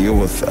people will deal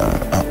with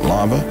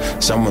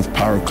lava. Some with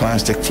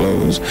pyroclastic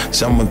flows.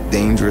 Some with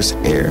dangerous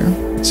air.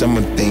 Some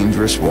with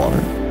dangerous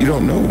water. You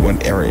don't know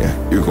what area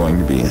you're going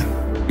to be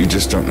in. You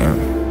just don't know.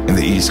 In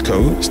the East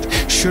Coast,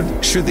 should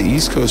the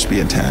East Coast be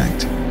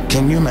attacked,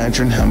 can you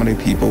imagine how many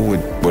people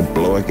would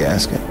blow a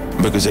gasket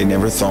because they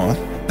never thought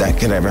that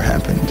could ever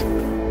happen?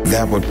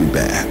 That would be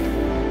bad.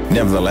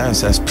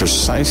 Nevertheless, that's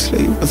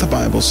precisely what the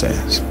Bible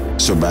says.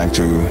 So back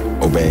to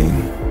obeying.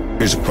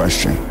 Here's a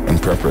question in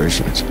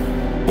preparations.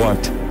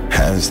 What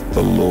has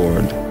the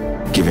Lord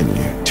given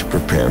you to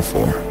prepare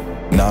for?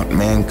 Not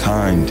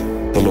mankind,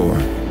 the Lord.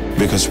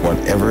 Because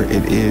whatever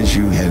it is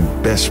you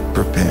had best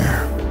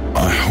prepare,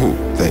 I hope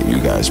that you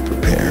guys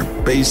prepare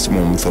based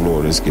on what the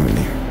Lord has given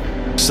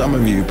you. Some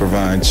of you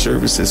provide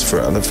services for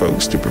other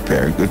folks to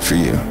prepare. Good for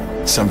you.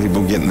 Some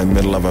people get in the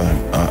middle of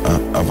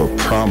a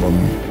problem.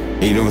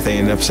 And you know what they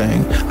end up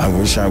saying? I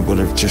wish I would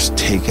have just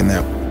taken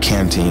that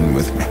canteen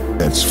with me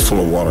that's full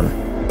of water,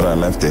 but I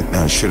left it and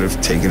I should have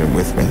taken it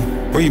with me.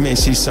 Or you may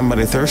see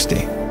somebody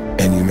thirsty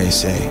and you may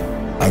say,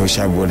 I wish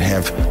I would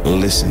have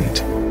listened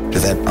to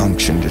that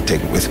unction to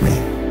take it with me.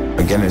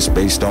 Again, it's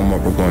based on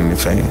what we're going to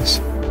face.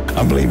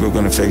 I believe we're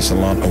going to face a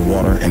lot of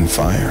water and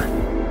fire.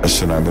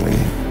 That's what I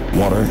believe.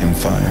 Water and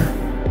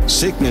fire.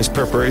 Sickness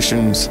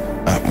preparations,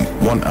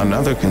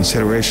 another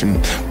consideration.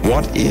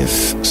 What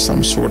if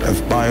some sort of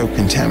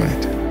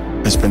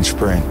biocontaminant has been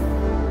spread?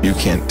 You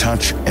can't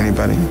touch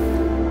anybody.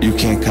 You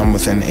can't come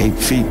within 8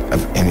 feet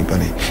of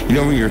anybody. You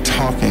know, when you're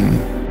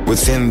talking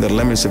within the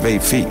limits of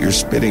 8 feet, you're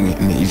spitting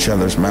in each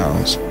other's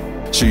mouths.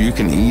 So you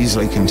can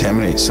easily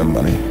contaminate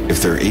somebody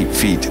if they're 8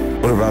 feet.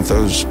 What about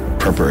those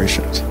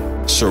preparations?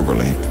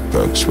 Soberly,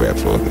 folks, we have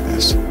to look at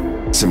this.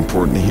 It's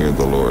important to hear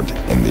the Lord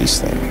in these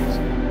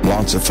things.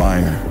 Lots of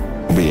fire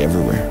will be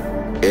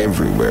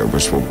everywhere,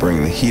 which will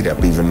bring the heat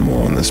up even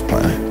more on this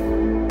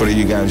planet. But are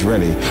you guys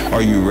ready?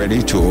 Are you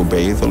ready to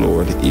obey the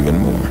Lord even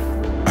more?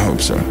 I hope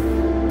so.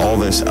 All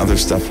this other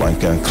stuff like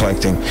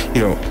collecting,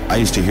 I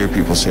used to hear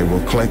people say,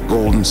 well, collect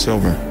gold and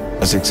silver.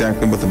 That's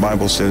exactly what the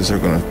Bible says. They're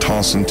going to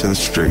toss into the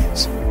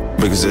streets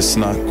because it's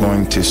not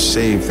going to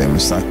save them.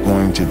 It's not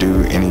going to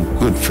do any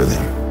good for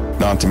them.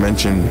 Not to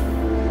mention,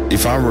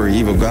 if I were an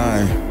evil guy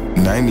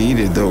and I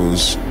needed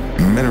those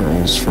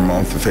minerals from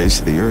off the face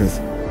of the earth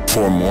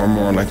for more and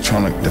more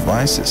electronic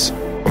devices,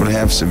 I would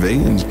have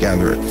civilians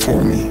gather it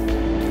for me.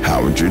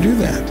 How would you do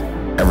that?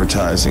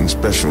 Advertising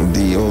special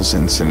deals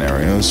and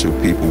scenarios so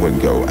people would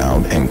go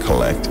out and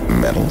collect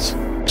metals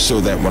so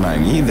that when I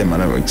need them, I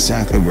know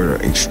exactly where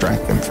to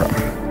extract them from.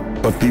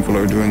 But people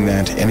are doing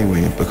that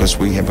anyway because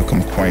we have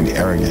become quite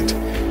arrogant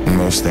in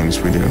most things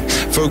we do.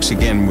 Folks,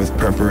 again, with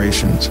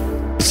preparations,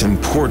 it's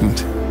important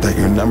that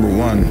your number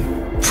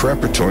one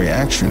preparatory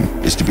action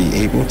is to be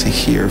able to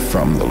hear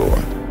from the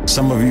Lord.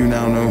 Some of you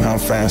now know how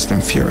fast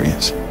and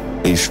furious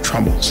these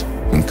troubles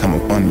can come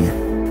upon you.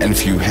 And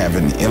if you have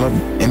an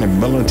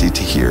inability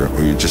to hear,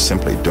 or you just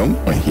simply don't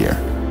want to hear,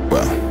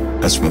 well,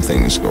 that's when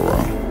things go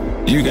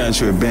wrong. You guys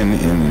who have been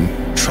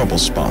in trouble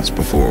spots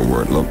before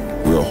where it looked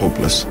real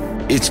hopeless,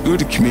 it's good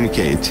to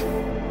communicate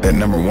that,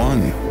 number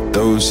one,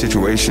 those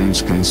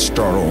situations can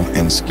startle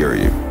and scare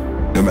you.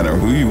 No matter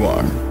who you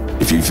are,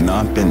 if you've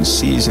not been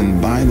seasoned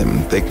by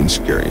them, they can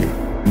scare you.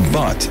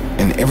 But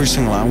in every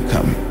single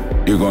outcome,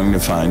 you're going to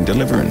find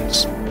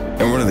deliverance.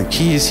 And one of the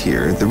keys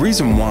here, the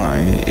reason why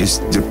is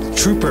the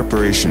true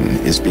preparation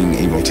is being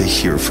able to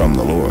hear from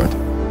the Lord,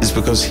 is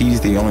because He's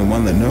the only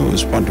one that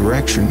knows what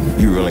direction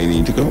you really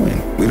need to go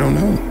in. We don't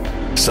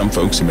know. Some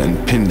folks have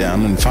been pinned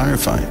down in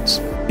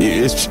firefights.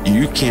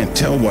 You can't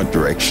tell what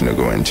direction to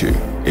go into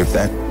if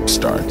that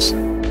starts.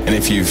 And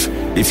if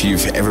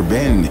you've ever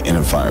been in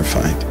a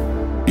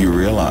firefight, you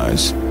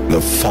realize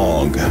the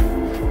fog,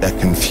 that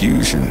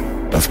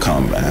confusion of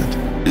combat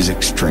is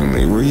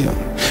extremely real.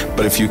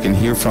 But if you can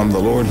hear from the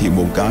Lord, He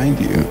will guide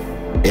you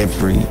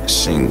every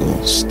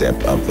single step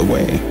of the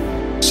way.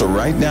 So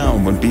right now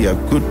would be a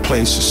good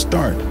place to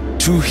start,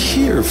 to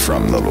hear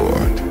from the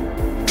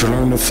Lord, to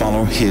learn to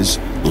follow His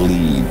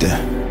lead,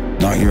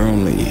 not your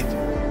own lead.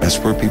 That's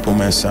where people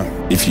mess up.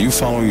 If you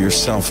follow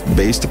yourself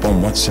based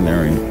upon what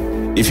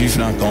scenario, if you've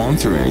not gone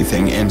through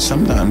anything, and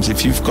sometimes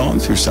if you've gone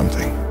through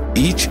something,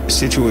 each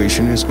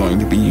situation is going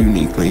to be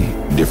uniquely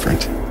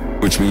different,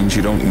 which means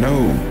you don't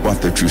know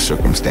what the true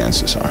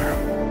circumstances are.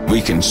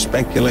 We can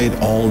speculate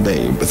all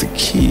day, but the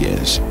key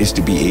is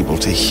to be able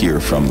to hear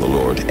from the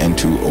Lord and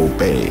to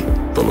obey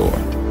the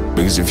Lord.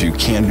 Because if you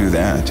can't do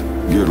that,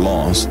 you're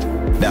lost.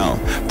 Now,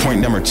 point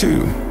number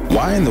two,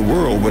 why in the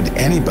world would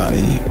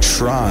anybody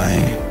try?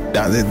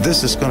 Now,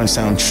 this is going to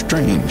sound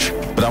strange,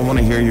 but I want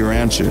to hear your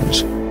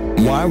answers.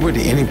 Why would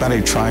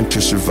anybody try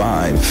to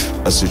survive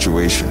a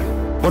situation?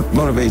 What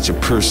motivates a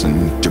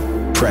person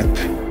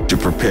to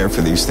prepare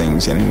for these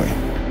things anyway?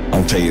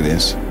 I'll tell you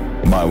this,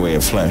 by way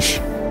of flesh,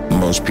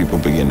 most people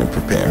begin to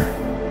prepare.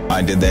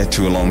 I did that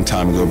too a long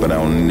time ago, but I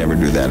will never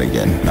do that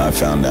again. I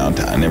found out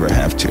I never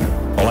have to.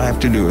 All I have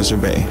to do is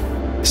obey.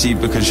 See,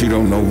 because you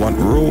don't know what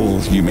role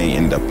you may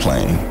end up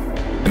playing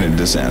in a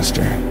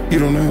disaster. You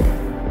don't know.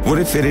 What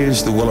if it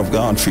is the will of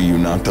God for you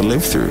not to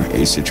live through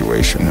a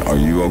situation? Are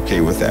you okay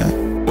with that?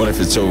 What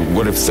if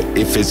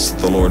it's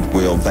the Lord's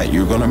will that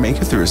you're going to make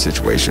it through a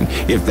situation?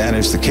 If that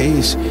is the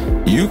case,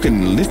 you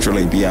can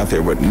literally be out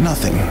there with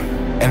nothing.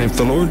 And if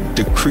the Lord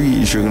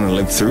decrees you're going to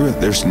live through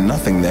it, there's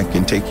nothing that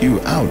can take you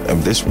out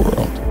of this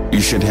world. You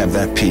should have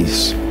that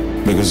peace.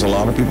 Because a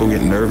lot of people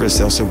get nervous.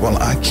 They'll say, well,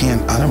 I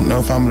don't know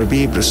if I'm going to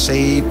be able to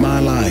save my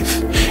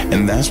life.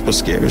 And that's what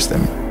scares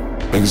them,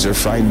 because they're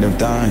frightened of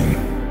dying.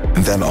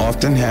 And that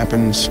often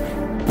happens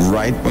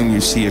right when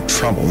you see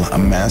a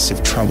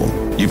massive trouble.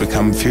 You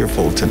become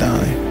fearful to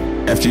die.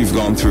 After you've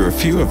gone through a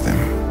few of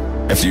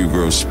them, after you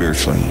grow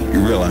spiritually,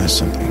 you realize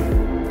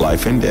something.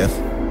 Life and death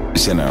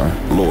is in our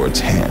Lord's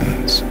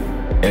hands.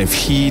 And if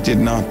He did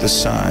not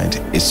decide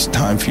it's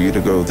time for you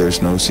to go,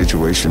 there's no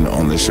situation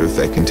on this earth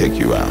that can take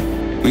you out.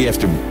 We have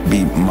to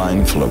be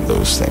mindful of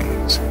those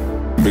things.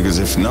 Because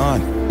if not,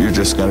 you're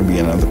just going to be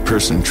another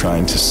person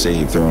trying to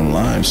save their own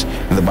lives.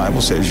 And the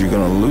Bible says you're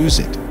going to lose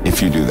it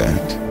if you do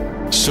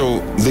that. So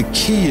the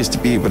key is to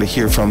be able to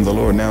hear from the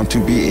Lord. Now,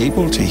 to be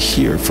able to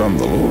hear from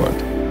the Lord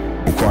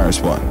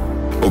requires what?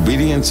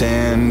 Obedience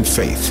and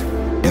faith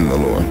in the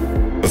Lord.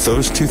 With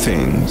those two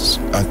things,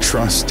 a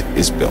trust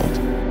is built.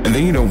 And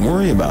then you don't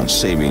worry about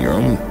saving your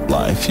own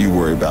life. You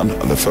worry about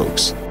other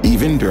folks,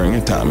 even during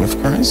a time of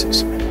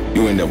crisis.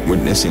 You end up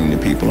witnessing to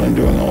people and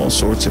doing all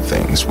sorts of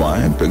things.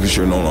 Why? Because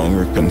you're no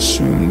longer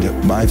consumed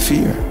by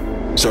fear.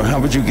 So how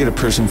would you get a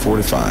person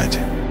fortified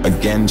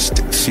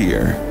against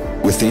fear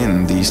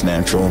within these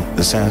natural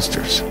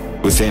disasters?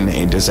 Within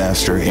a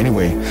disaster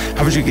anyway,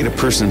 how would you get a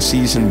person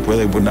seasoned where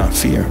they would not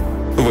fear?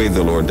 The way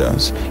the Lord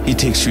does. He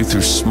takes you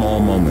through small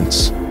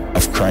moments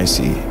of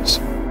crises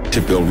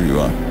to build you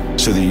up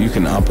so that you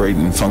can operate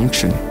and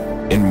function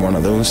in one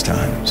of those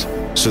times,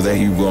 so that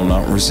you will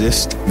not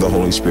resist the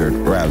Holy Spirit.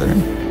 Rather,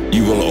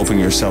 you will open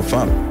yourself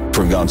up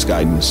for God's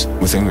guidance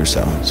within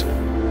yourselves.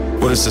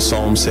 What does the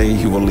Psalm say?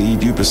 He will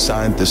lead you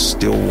beside the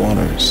still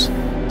waters.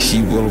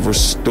 He will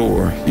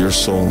restore your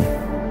soul.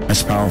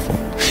 That's powerful.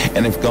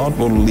 And if God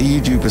will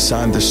lead you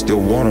beside the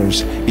still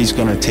waters, he's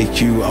going to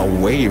take you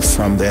away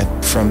from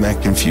that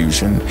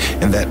confusion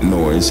and that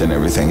noise and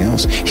everything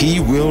else. He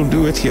will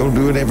do it. He'll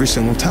do it every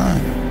single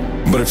time.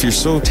 But if you're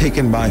so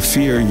taken by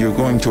fear, you're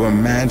going to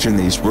imagine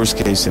these worst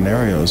case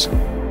scenarios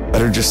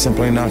that are just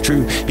simply not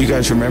true. You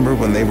guys remember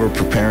when they were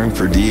preparing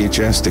for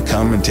DHS to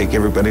come and take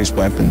everybody's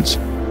weapons?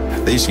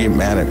 They used to get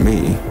mad at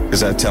me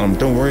because I tell them,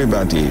 don't worry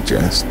about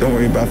DHS. Don't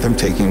worry about them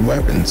taking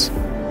weapons.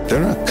 They're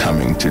not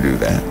coming to do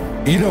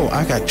that. You know,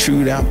 I got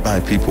chewed out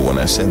by people when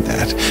I said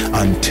that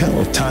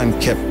until time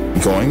kept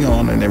going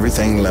on and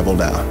everything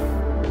leveled out.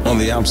 On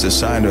the opposite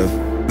side of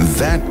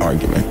that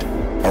argument,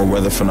 or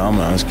where the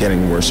phenomenon is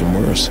getting worse and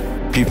worse,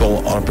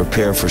 people ought to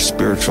prepare for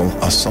spiritual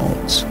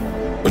assaults,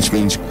 which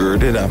means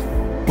girded up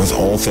with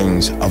all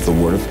things of the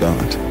Word of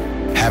God,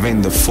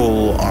 having the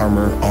full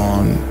armor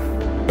on.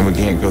 And we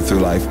can't go through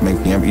life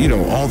making up. You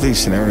know, all these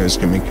scenarios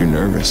can make you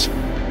nervous,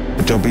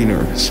 but don't be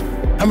nervous.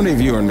 How many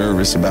of you are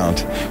nervous about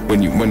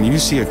when you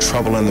see a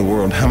trouble in the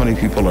world? How many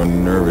people are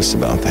nervous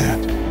about that?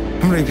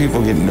 How many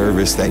people get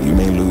nervous that you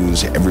may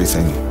lose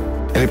everything?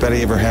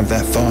 Anybody ever have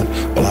that thought?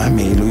 Well, I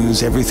may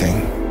lose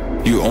everything.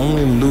 You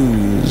only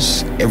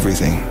lose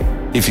everything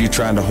if you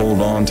try to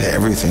hold on to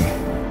everything.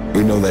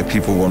 We know that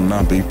people will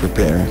not be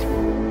prepared,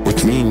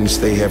 which means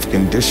they have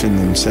conditioned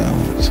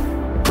themselves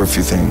for a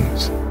few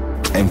things.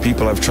 And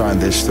people have tried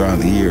this throughout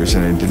the years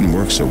and it didn't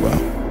work so well.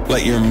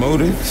 Let your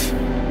motive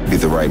be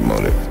the right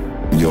motive.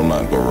 You'll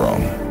not go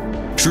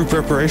wrong. True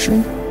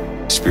preparation?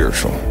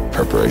 Spiritual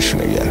preparation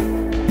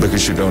again.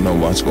 Because you don't know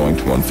what's going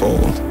to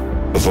unfold.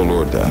 But the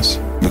Lord does.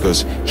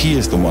 Because he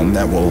is the one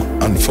that will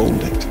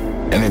unfold it.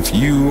 And if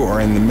you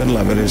are in the middle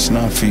of it, it's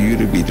not for you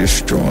to be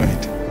destroyed.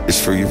 It's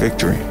for your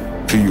victory.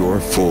 For your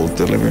full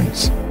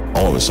deliverance.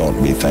 All of us ought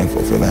to be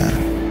thankful for that.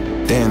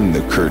 Then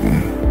the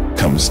curtain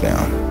comes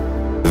down.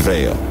 The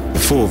veil, the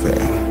full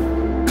veil,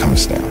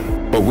 comes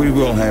down. But we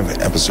will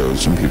have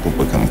episodes when people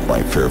become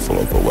quite fearful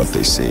over what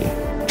they see.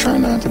 Try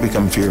not to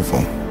become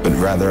fearful, but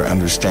rather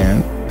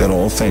understand that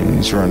all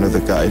things are under the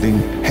guiding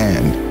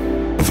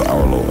hand of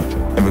our Lord.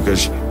 And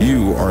because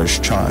you are his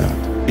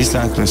child, he's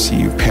not going to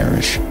see you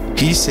perish.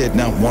 He said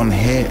not one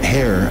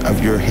hair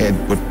of your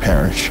head would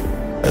perish.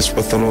 That's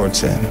what the Lord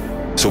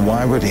said. So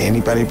why would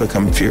anybody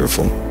become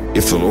fearful?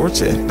 If the Lord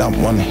said not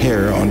one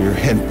hair on your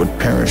head would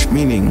perish,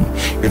 meaning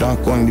you're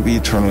not going to be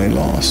eternally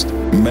lost.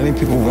 Many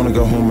people want to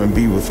go home and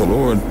be with the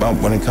Lord, but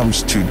when it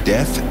comes to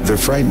death, they're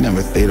frightened of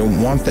it. They don't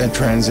want that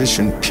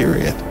transition,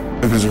 period,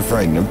 because they're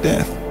frightened of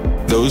death.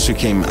 Those who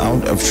came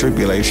out of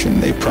tribulation,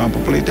 they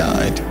probably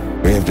died.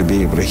 We have to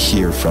be able to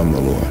hear from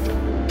the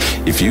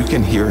Lord. If you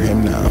can hear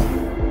him now,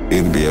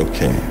 it'll be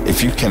okay.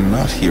 If you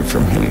cannot hear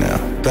from him now,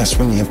 that's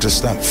when you have to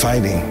stop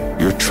fighting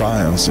your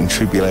trials and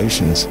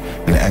tribulations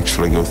and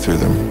actually go through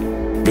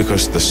them.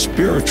 Because the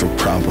spiritual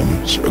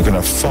problems are going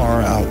to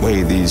far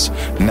outweigh these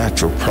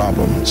natural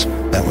problems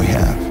that we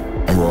have.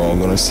 And we're all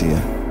going to see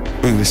it.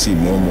 We're going to see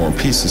more and more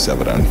pieces of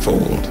it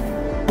unfold,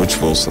 which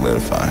will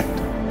solidify it.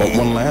 But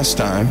one last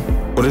time,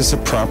 what is the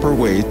proper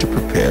way to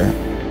prepare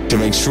to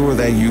make sure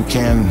that you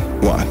can,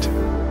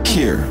 what?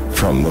 Hear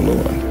from the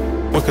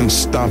Lord. What can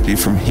stop you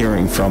from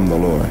hearing from the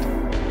Lord?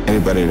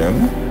 Anybody know?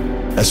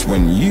 That's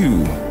when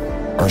you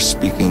are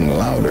speaking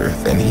louder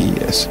than he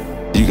is.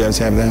 Do you guys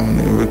have that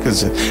one?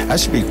 Because I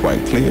should be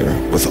quite clear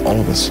with all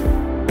of us.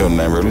 He'll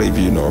never leave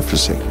you nor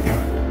forsake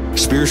you.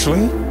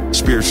 Spiritually,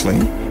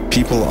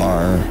 people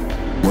are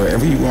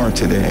wherever you are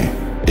today.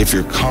 If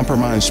you're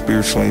compromised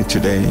spiritually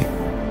today,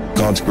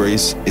 God's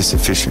grace is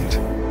sufficient.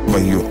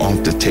 But you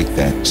ought to take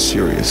that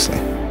seriously.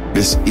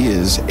 This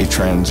is a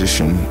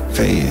transition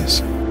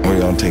phase.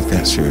 We all take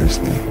that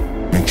seriously.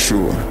 Make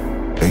sure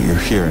that you're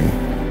hearing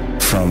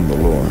from the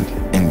Lord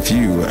in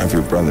view of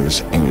your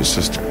brothers and your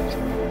sisters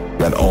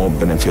that all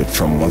benefit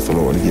from what the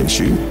Lord gives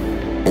you,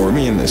 or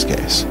me in this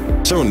case.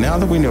 So now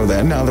that we know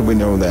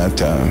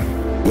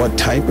that, what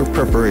type of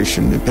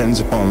preparation depends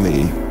upon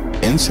the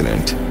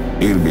incident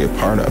you're to be a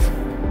part of.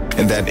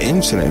 And that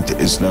incident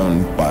is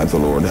known by the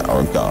Lord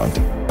our God,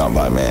 not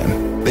by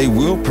man. They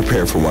will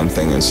prepare for one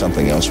thing and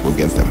something else will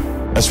get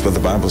them. That's what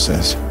the Bible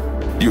says.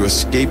 You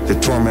escape the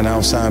torment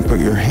outside, put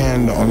your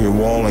hand on your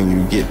wall, and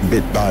you get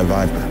bit by a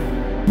viper.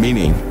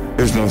 Meaning,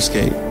 there's no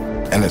escape.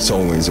 And it's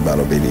always about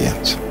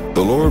obedience.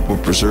 The Lord will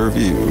preserve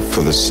you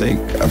for the sake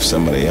of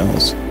somebody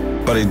else,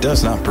 but he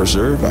does not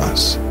preserve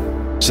us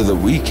so that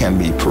we can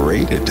be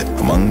paraded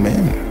among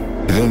men.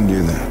 He didn't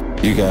do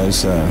that. You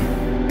guys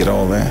get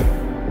all that?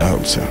 I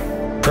hope so.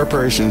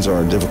 Preparations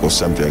are a difficult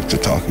subject to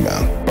talk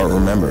about, but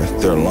remember,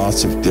 there are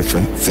lots of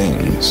different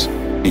things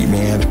you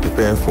may have to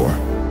prepare for,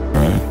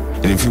 right?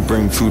 And if you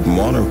bring food and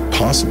water,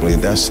 possibly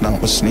that's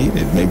not what's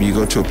needed. Maybe you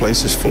go to a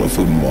place that's full of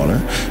food and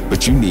water,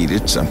 but you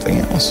needed something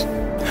else.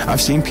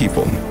 I've seen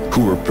people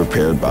who were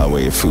prepared by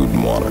way of food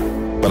and water,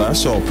 but I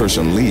saw a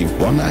person leave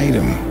one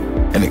item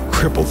and it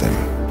crippled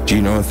them. Do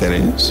you know what that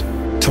is?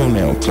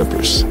 Toenail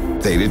clippers.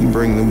 They didn't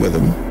bring them with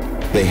them.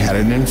 They had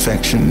an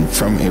infection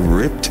from a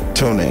ripped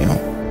toenail,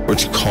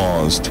 which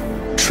caused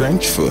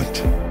trench foot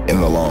in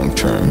the long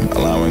term,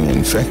 allowing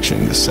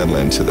infection to settle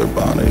into their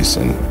bodies,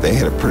 and they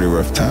had a pretty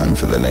rough time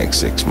for the next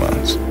 6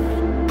 months.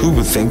 Who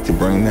would think to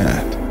bring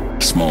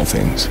that? Small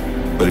things.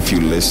 But if you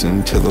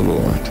listen to the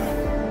Lord,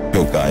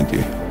 he'll guide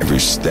you every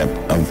step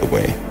of the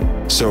way.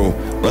 So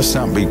let's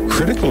not be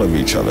critical of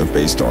each other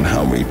based on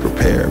how we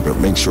prepare, but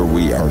make sure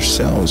we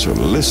ourselves are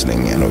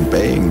listening and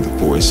obeying the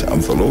voice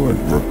of the Lord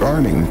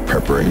regarding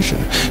preparation,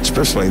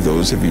 especially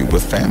those of you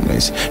with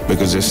families,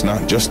 because it's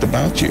not just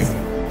about you.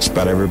 It's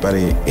about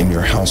everybody in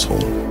your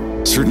household.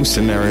 Certain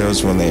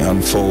scenarios, when they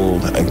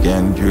unfold,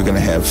 again, you're going to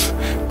have,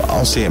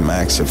 I'll say, a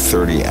max of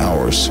 30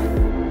 hours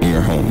in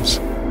your homes.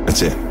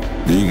 That's it.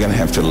 You're going to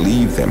have to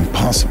leave them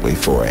possibly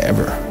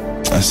forever.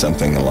 That's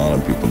something a lot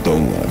of people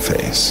don't want to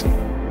face.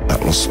 That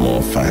little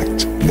small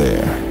fact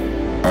there.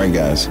 All right,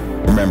 guys,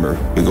 remember,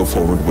 we go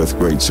forward with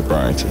great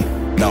sobriety.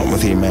 Not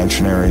with the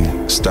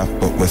imaginary stuff,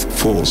 but with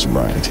full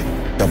sobriety.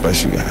 God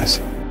bless you guys.